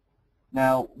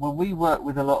 Now, when we work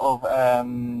with a lot of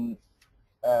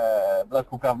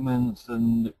local governments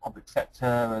and public sector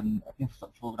and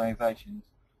infrastructure organisations,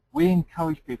 we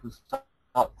encourage people to start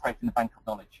creating a bank of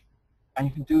knowledge. And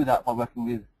you can do that by working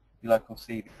with your local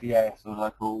CVS or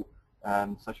local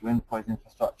social enterprise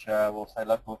infrastructure or, say,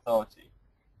 local authority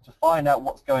to find out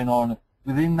what's going on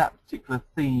within that particular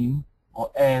theme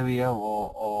or area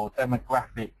or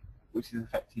demographic which is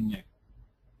affecting you.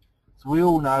 So we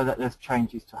all know that there's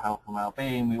changes to health and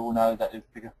well-being. We all know that there's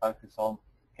bigger focus on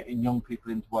getting young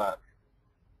people into work.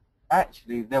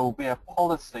 Actually, there will be a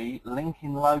policy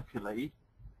linking locally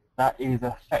that is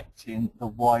affecting the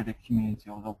wider community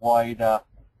or the wider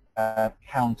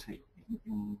county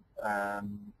in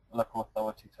local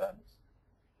authority terms.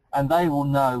 And they will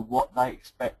know what they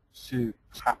expect to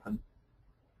happen.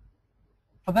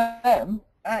 For them,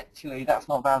 actually, that's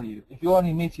not value. If you're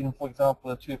only meeting, for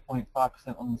example, a 2.5%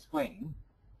 on the screen,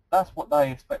 that's what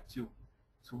they expect to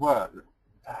work,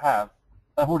 to have.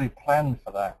 They've already planned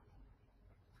for that.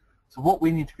 So what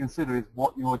we need to consider is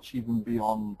what you're achieving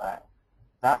beyond that.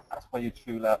 That's where your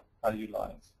true value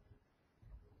lies.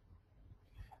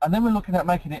 And then we're looking at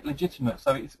making it legitimate.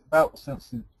 So it's about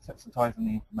sensitizing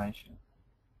the information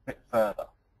a bit further.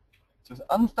 So it's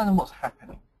understanding what's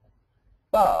happening.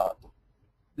 But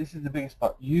this is the biggest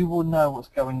part. You will know what's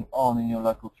going on in your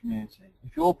local community.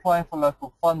 If you're applying for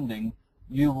local funding,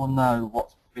 you will know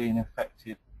what's being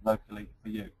affected locally for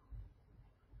you.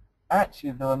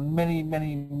 Actually, there are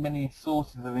many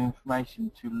sources of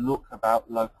information to look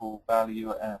about local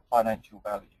value and financial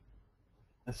value.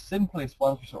 The simplest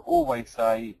ones, which I always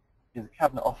say, is the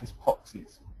Cabinet Office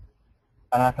proxies.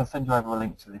 And I can send you over a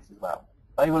link to this as well.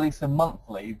 They release them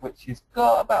monthly, which has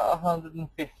got about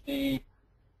 150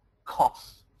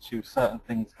 costs to certain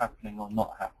things happening or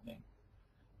not happening.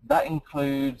 That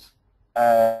includes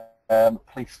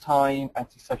police time,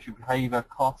 antisocial behaviour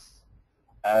costs.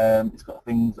 It's got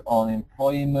things on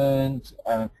employment,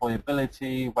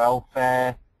 employability,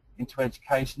 welfare, into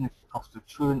education, the cost of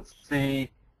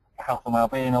truancy, health and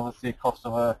well-being, obviously, the cost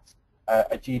of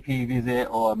a GP visit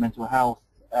or a mental health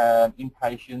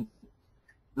inpatient.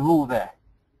 They're all there.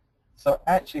 So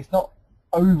actually, it's not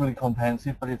overly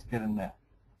comprehensive, but it's getting there.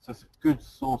 So it's a good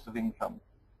source of income.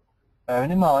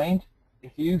 Bearing in mind,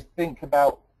 if you think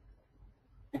about,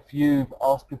 if you've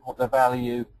asked people what they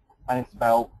value and it's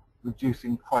about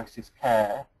reducing crisis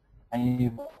care, and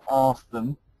you've asked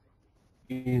them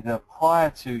either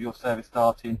prior to your service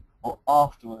starting or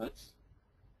afterwards,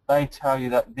 they tell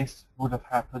you that this would have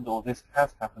happened or this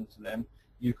has happened to them,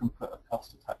 you can put a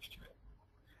cost attached to it.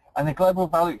 And the Global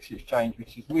Value Exchange,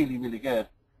 which is really good,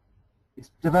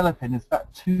 it's developing. There's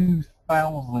about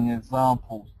 2,000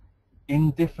 examples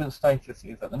in different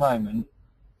statuses at the moment,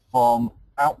 from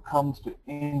outcomes to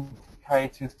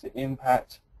indicators to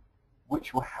impact,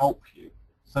 which will help you.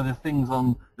 So there's things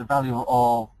on the value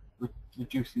of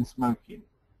reducing smoking.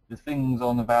 There's things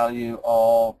on the value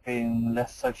of being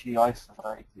less socially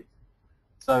isolated.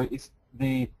 So it's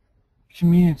the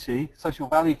community, social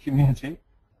value community,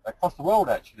 across the world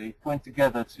actually, coming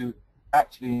together to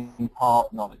actually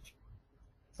impart knowledge.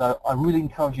 So I really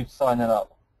encourage you to sign that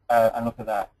up and look at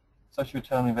that. Social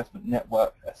Return on Investment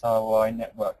Network, SROI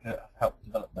Network, helped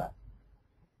develop that.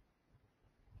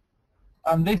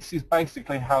 And this is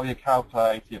basically how you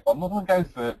calculate it. But I'm not going to go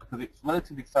through it because it's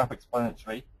relatively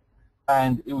self-explanatory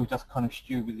and it will just kind of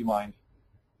stew with your mind.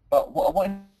 But what I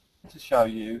wanted to show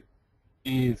you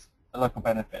is the local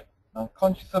benefit. Now, I'm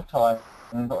conscious of time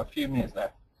and I've got a few minutes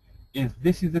left.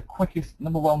 This is the quickest,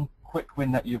 number one quick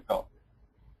win that you've got.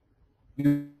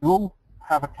 You all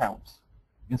have accounts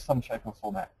in some shape or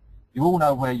format. You all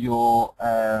know where your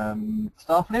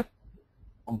staff live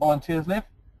and volunteers live.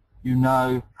 You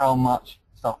know how much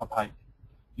staff are paid.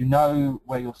 You know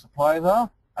where your suppliers are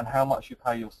and how much you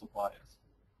pay your suppliers.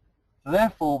 So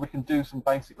therefore, we can do some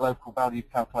basic local value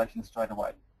calculations straight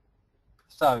away.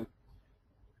 So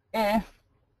if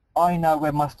I know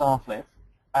where my staff live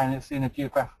and it's in a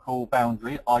geographical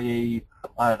boundary, i.e.,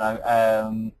 I don't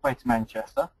know, Greater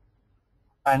Manchester,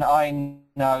 and I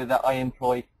know that I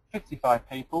employ 55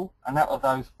 people, and out of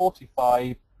those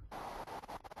 45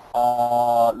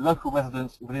 are local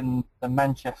residents within the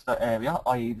Manchester area,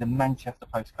 i.e. the Manchester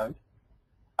postcode,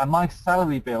 and my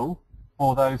salary bill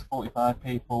for those 45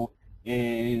 people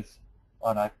is,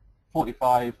 I don't know,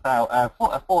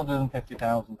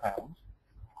 £450,000,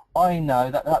 I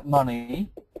know that that money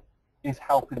is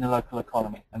helping the local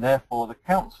economy, and therefore the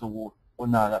council will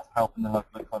know that's helping the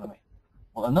local economy.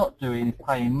 What they're not doing is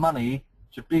paying money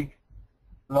to big,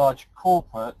 large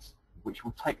corporates, which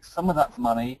will take some of that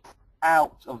money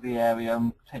out of the area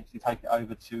and potentially take it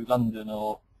over to London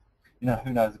or, you know,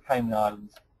 who knows, the Cayman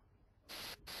Islands.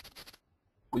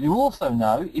 What you also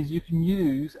know is you can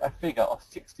use a figure of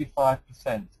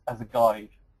 65% as a guide.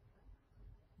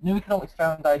 New Economics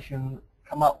Foundation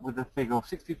come up with a figure of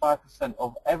 65%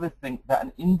 of everything that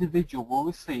an individual will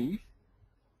receive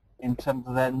in terms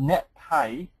of their net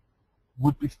pay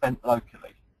would be spent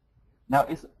locally. Now,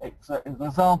 it's an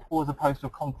example as opposed to a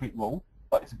concrete rule,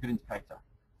 but it's a good indicator.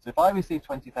 So if I receive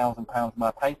 £20,000 in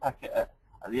my pay packet at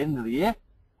the end of the year,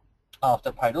 after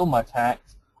I've paid all my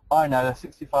tax, I know that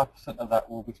 65% of that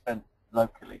will be spent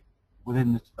locally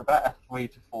within about a 3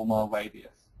 to 4 mile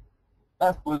radius.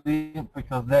 That's brilliant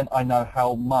because then I know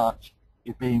how much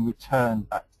is being returned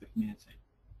back to the community.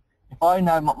 If I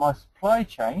know my supply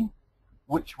chain,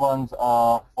 which ones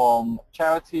are from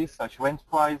charities, social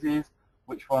enterprises,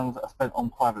 which ones are spent on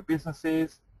private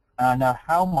businesses, and I know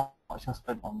how much I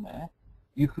spent on there,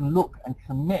 you can look and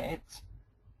commit to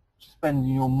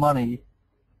spending your money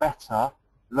better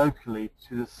locally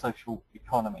to the social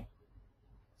economy.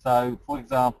 So, for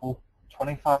example,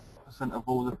 25% of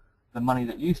all the money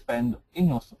that you spend in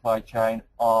your supply chain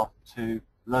are to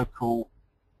local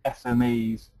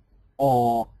SMEs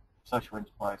or social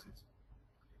enterprises.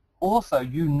 Also,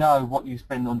 you know what you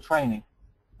spend on training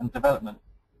and development.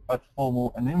 both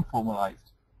formal and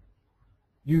informalized.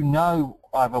 You know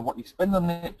either what you spend on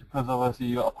it because obviously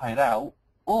you got to pay it out,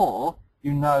 or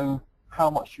you know how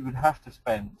much you would have to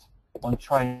spend on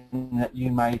training that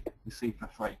you may receive for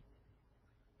free.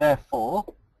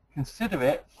 Therefore, consider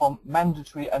it from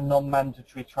mandatory and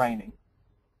non-mandatory training.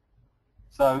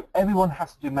 So everyone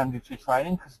has to do mandatory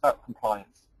training because it's about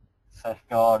compliance,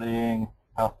 safeguarding,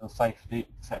 health and safety,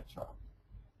 etc.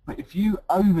 But if you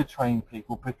overtrain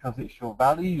people because it's your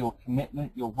value, your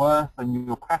commitment, your worth and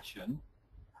your passion,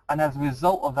 and as a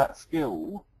result of that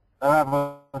skill, they're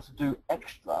able to do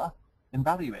extra, then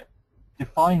value it.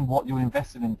 Define what you're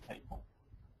investing in people.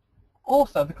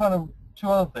 Also, the kind of two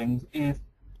other things is,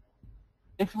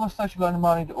 if you're a social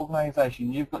learning-minded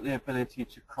organisation, you've got the ability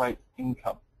to create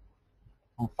income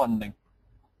from funding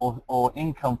or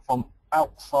income from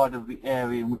outside of the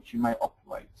area in which you may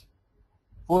operate.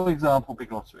 For example,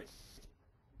 Big Lottery.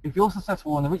 If you're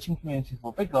successful in the enriching community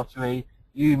for Big Lottery,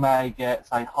 you may get,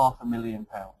 say, £500,000.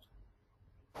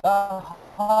 That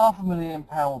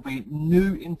 £500,000 will be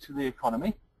new into the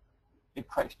economy. It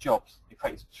creates jobs, it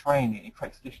creates training, it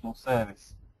creates additional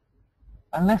service.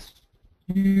 Unless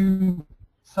you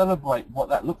celebrate what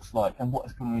that looks like and what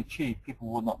it's going to achieve, people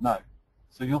will not know.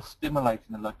 So you're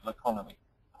stimulating the local economy,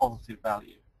 positive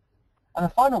value. And the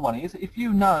final one is, if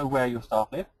you know where your staff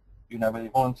live, you know where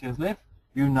your volunteers live,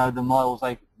 you know the miles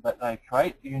that they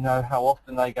create, you know how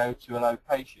often they go to a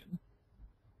location,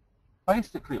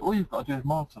 basically all you've got to do is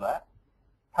monitor that,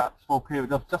 perhaps for a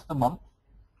period of just a month,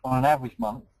 on an average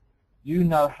month. You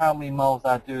know how many miles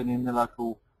they're doing in the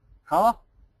local car,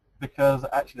 because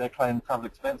actually they're claiming travel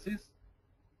expenses,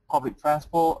 public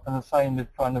transport, and the same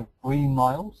with kind of green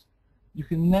miles. You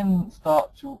can then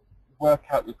start to work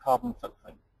out your carbon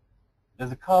footprint.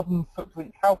 There's a carbon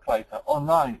footprint calculator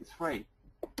online, it's free.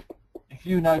 If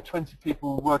you know 20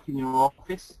 people work in your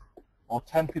office, or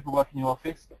 10 people work in your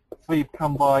office, 3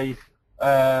 come by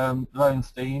their own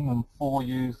steam, and 4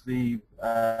 use the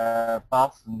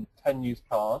bus, and 10 use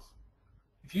cars.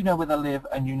 If you know where they live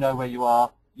and you know where you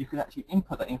are, you can actually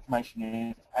input that information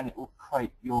in, and it will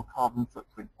create your carbon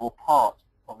footprint, or part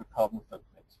of the carbon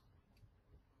footprint.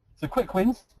 So quick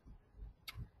wins: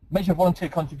 measure volunteer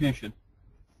contribution.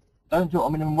 Don't do it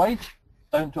on minimum wage,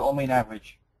 don't do it on mean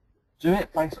average. Do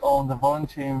it based on the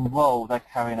volunteering role they're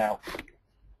carrying out.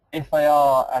 If they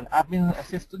are an admin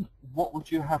assistant, what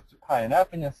would you have to pay an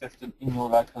admin assistant in your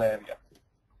local area?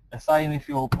 The same if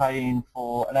you're paying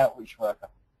for an outreach worker.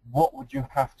 What would you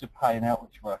have to pay an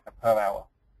outreach worker per hour?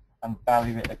 And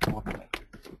value it accordingly.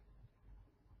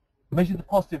 Measure the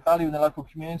positive value in the local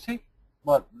community.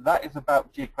 Well, that is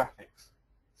about geographics.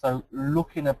 So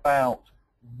looking about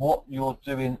what you're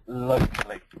doing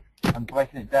locally and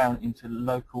breaking it down into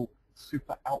local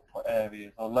super output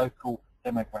areas or local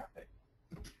demographic.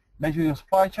 Measure your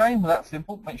supply chain. Well, that's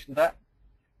simple. Mentioned that.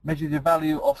 Measure the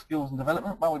value of skills and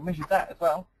development. Well, we measured that as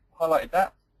well. Highlighted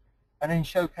that. And then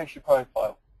showcase your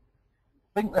profile.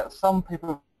 Think that some people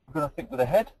are going to think with their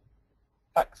head,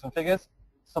 facts and figures.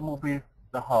 Some will be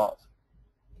the heart.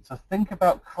 So think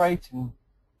about creating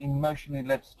emotionally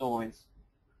led stories.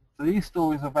 So these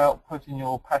stories are about putting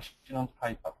your passion onto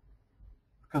paper.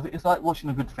 Because it's like watching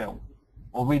a good film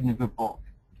or reading a good book.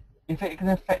 If it can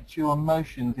affect your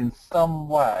emotions in some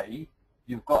way,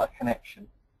 you've got a connection.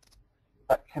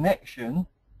 That connection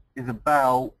is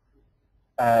about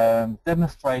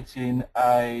demonstrating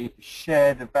a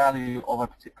shared value of a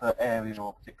particular area or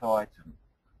a particular item.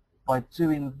 By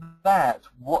doing that,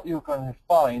 what you're going to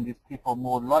find is people are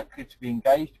more likely to be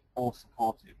engaged or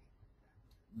supportive.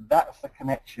 That's the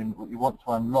connection that you want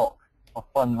to unlock for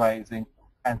fundraising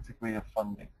and degree of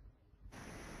funding.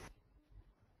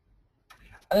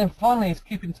 And then finally is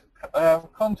keeping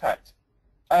contact.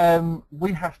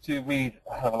 We have to read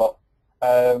a hell of a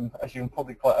lot, as you can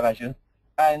probably quite imagine.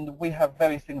 And we have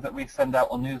various things that we send out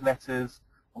on newsletters,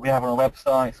 we have on our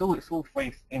website. It's all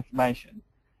free information.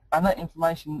 And that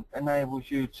information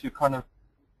enables you to kind of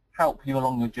help you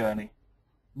along your journey.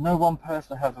 No one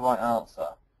person has the right answer.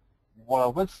 What I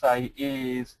would say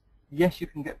is, yes, you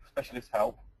can get specialist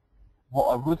help. What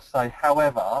I would say,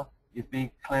 however, is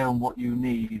be clear on what you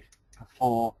need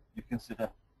before you consider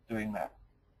doing that.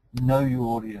 Know your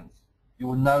audience. You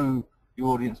will know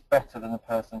your audience better than the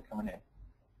person coming in.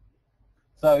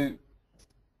 So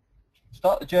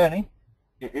start the journey.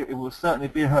 It will certainly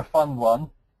be a fun one,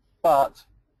 but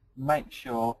make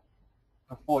sure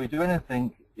before you do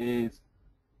anything is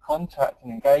contact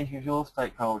and engage with your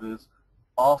stakeholders,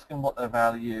 ask them what they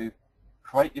value,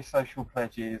 create your social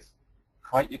pledges,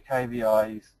 create your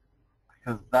KPIs,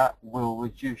 because that will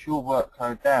reduce your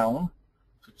workload down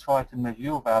to try to measure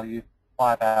your value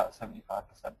by about 75%.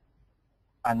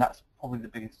 and that's probably the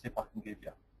biggest tip I can give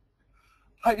you.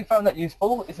 Hope you found that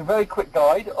useful. It's a very quick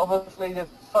guide. Obviously, there's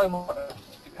so much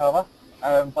to cover,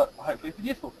 but hopefully it's been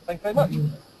useful. Thank you very much.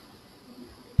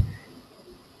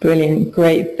 Brilliant,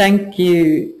 great. Thank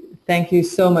you. Thank you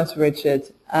so much,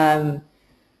 Richard.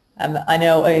 I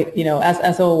know,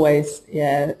 as always,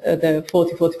 yeah, the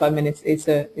 40-45 minutes is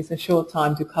a short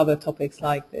time to cover topics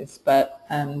like this, but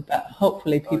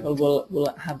hopefully people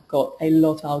will have got a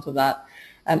lot out of that.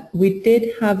 We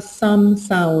did have some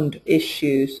sound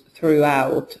issues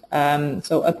throughout,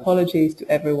 so apologies to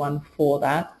everyone for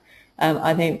that.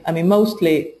 I mean,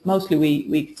 mostly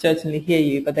we certainly hear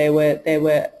you, but there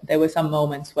were some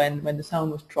moments when the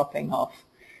sound was dropping off.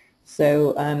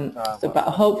 So, but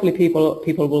hopefully people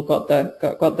will got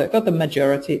the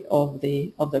majority of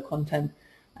the content.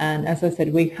 And as I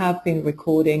said, we have been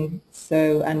recording,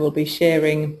 and we'll be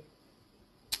sharing.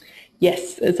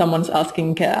 Yes, someone's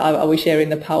asking, are we sharing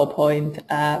the PowerPoint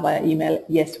via email?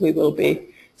 Yes, we will be.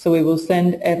 So we will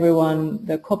send everyone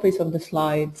the copies of the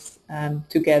slides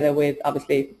together with,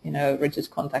 obviously, Richard's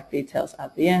contact details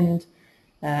at the end,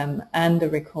 and the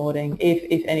recording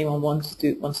if anyone wants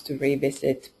to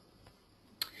revisit.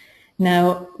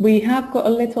 Now, we have got a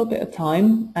little bit of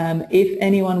time. If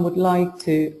anyone would like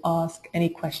to ask any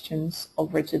questions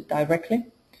of Richard directly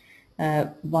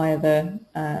via the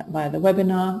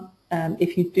webinar,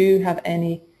 if you do have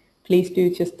any, please do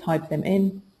just type them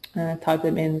in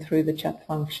through the chat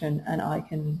function, and I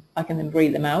can then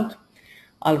read them out.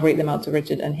 I'll read them out to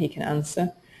Richard, and he can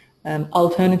answer.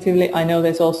 Alternatively, I know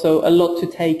there's also a lot to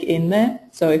take in there,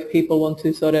 so if people want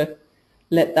to sort of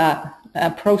let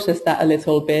that process that a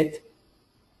little bit,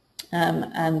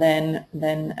 and then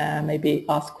maybe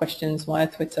ask questions via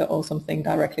Twitter or something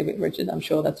directly with Richard, I'm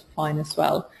sure that's fine as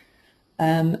well.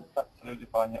 Absolutely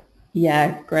fine, yeah.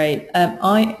 Yeah, great.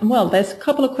 Well, there's a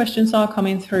couple of questions are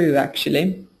coming through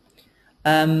actually.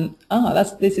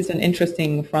 This is an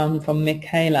interesting from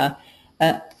Michaela.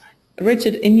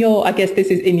 Richard, I guess this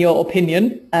is in your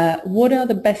opinion, what are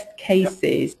the best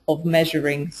cases of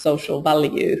measuring social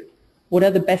value? What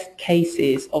are the best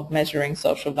cases of measuring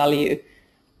social value?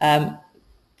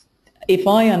 If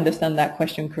I understand that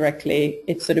question correctly,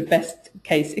 it's sort of best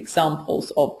case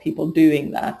examples of people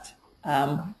doing that.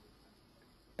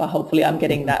 But hopefully I'm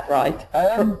getting that right.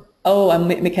 And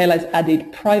Michaela's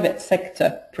added private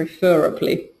sector,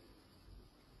 preferably.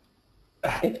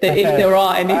 If there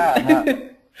are any. Do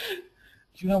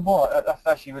you know what? That's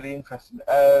actually really interesting.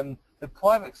 The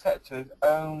private sector is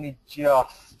only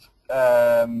just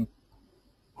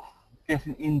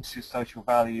getting into social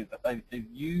value. That they've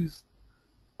used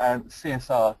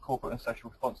CSR, corporate and social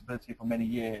responsibility, for many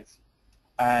years,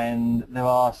 and there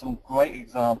are some great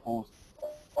examples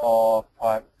of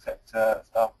private sector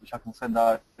stuff which I can send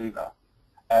over.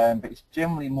 But it's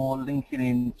generally more linking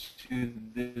into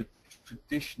the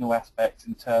traditional aspects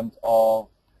in terms of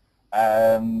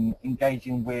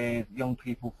engaging with young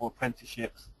people for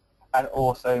apprenticeships and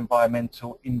also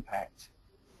environmental impact.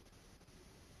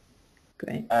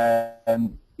 Great.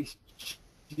 It's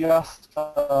just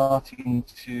starting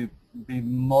to be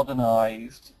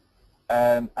modernised,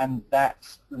 and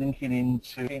that's linking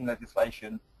into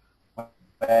legislation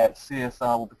where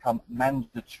CSR will become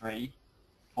mandatory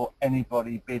for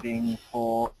anybody bidding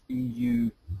for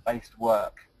EU-based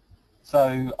work.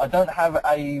 So I don't have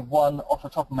a one off the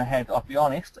top of my head, I'll be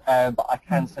honest, but I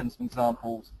can send some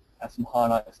examples and some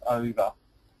highlights over.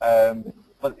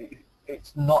 But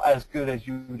it's not as good as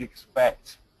you would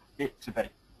expect it to be.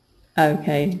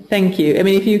 Okay, thank you. I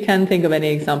mean, if you can think of any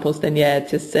examples, then yeah,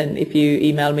 just send, if you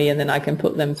email me, and then I can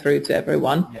put them through to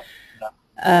everyone.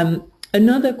 Yeah.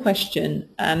 Another question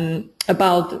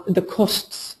about the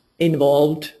costs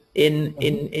involved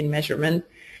in measurement.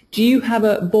 Do you have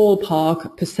a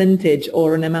ballpark percentage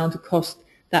or an amount of cost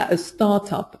that a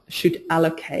startup should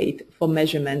allocate for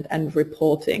measurement and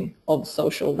reporting of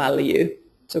social value?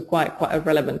 So quite a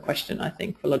relevant question, I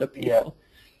think, for a lot of people.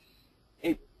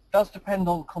 Yeah. It does depend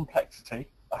on complexity,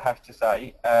 I have to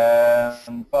say.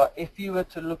 But if you were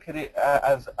to look at it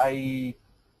as a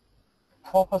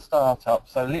proper startup,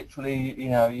 so literally,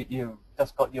 you've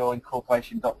just got your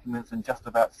incorporation documents and just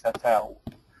about set out,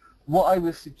 what I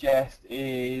would suggest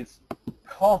is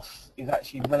cost is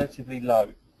actually relatively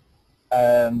low,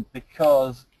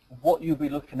 because what you'll be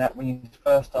looking at when you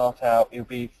first start out, you'll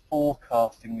be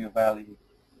forecasting your value,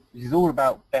 which is all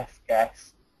about best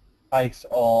guess based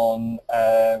on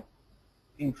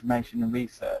information and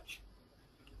research.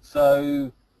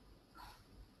 So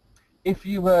if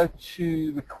you were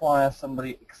to require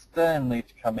somebody externally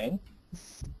to come in,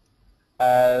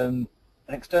 an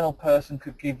external person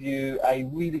could give you a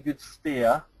really good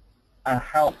steer and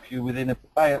help you within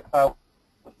about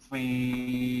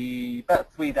 3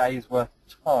 days worth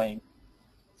of time.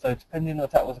 So depending on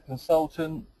if that was a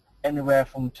consultant, anywhere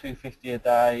from $250 a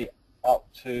day up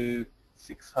to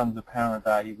 £600 a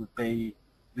day would be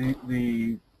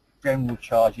the general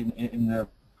charge in the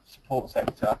support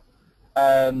sector.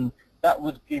 That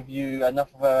would give you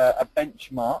enough of a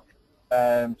benchmark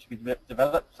to be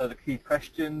developed. So the key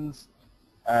questions,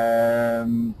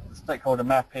 stakeholder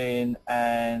mapping,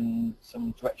 and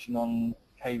some direction on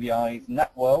KVIs in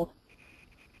that world.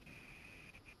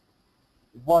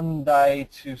 1 day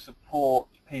to support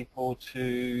people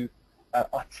to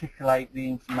articulate the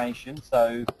information.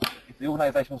 So if the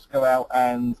organisation wants to go out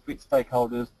and speak to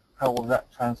stakeholders, how was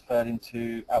that transferred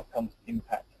into outcomes,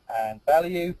 impact and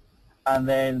value? And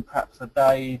then perhaps a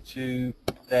day to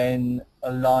then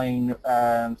align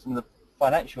some of the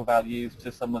financial values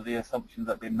to some of the assumptions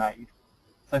that have been made.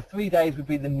 So 3 days would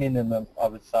be the minimum, I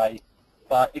would say,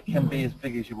 but it can be as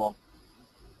big as you want.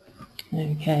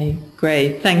 Okay,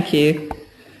 great. Thank you.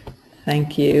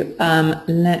 Thank you.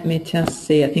 Let me just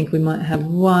see. I think we might have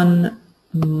one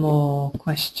more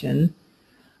question.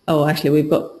 Oh, actually, we've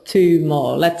got two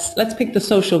more. Let's pick the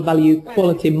social value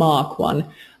quality mark one.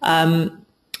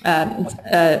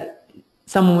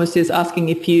 Someone was just asking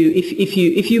if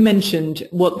you mentioned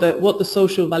what the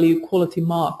social value quality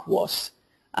mark was.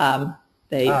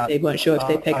 They weren't sure if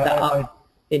they picked that up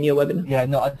in your webinar. Yeah,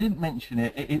 no, I didn't mention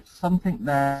it. It's something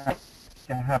that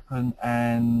can happen,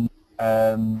 and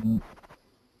hello.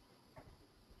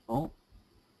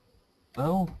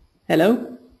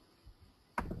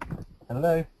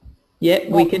 Yeah,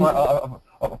 we can.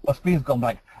 My screen's gone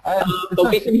blank.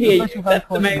 But we can hear you. That's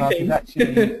the main thing.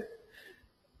 Actually,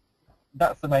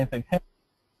 that's the main thing.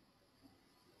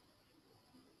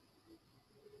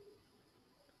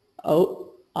 Oh,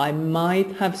 I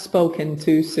might have spoken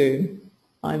too soon.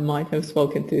 It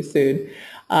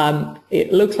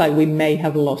looks like we may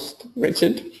have lost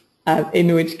Richard,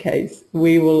 in which case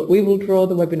we will draw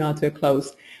the webinar to a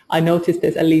close. I noticed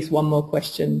there's at least one more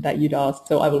question that you'd asked,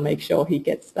 so I will make sure he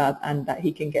gets that and that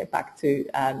he can get back to,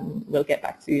 we'll get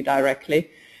back to you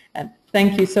directly.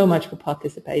 Thank you so much for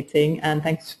participating, and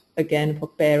thanks again for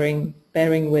bearing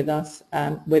with us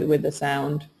with the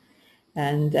sound.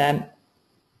 And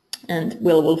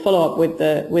we'll follow up with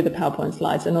the PowerPoint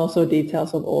slides and also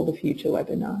details of all the future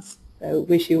webinars. So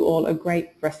wish you all a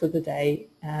great rest of the day,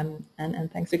 and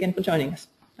thanks again for joining us.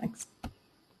 Thanks.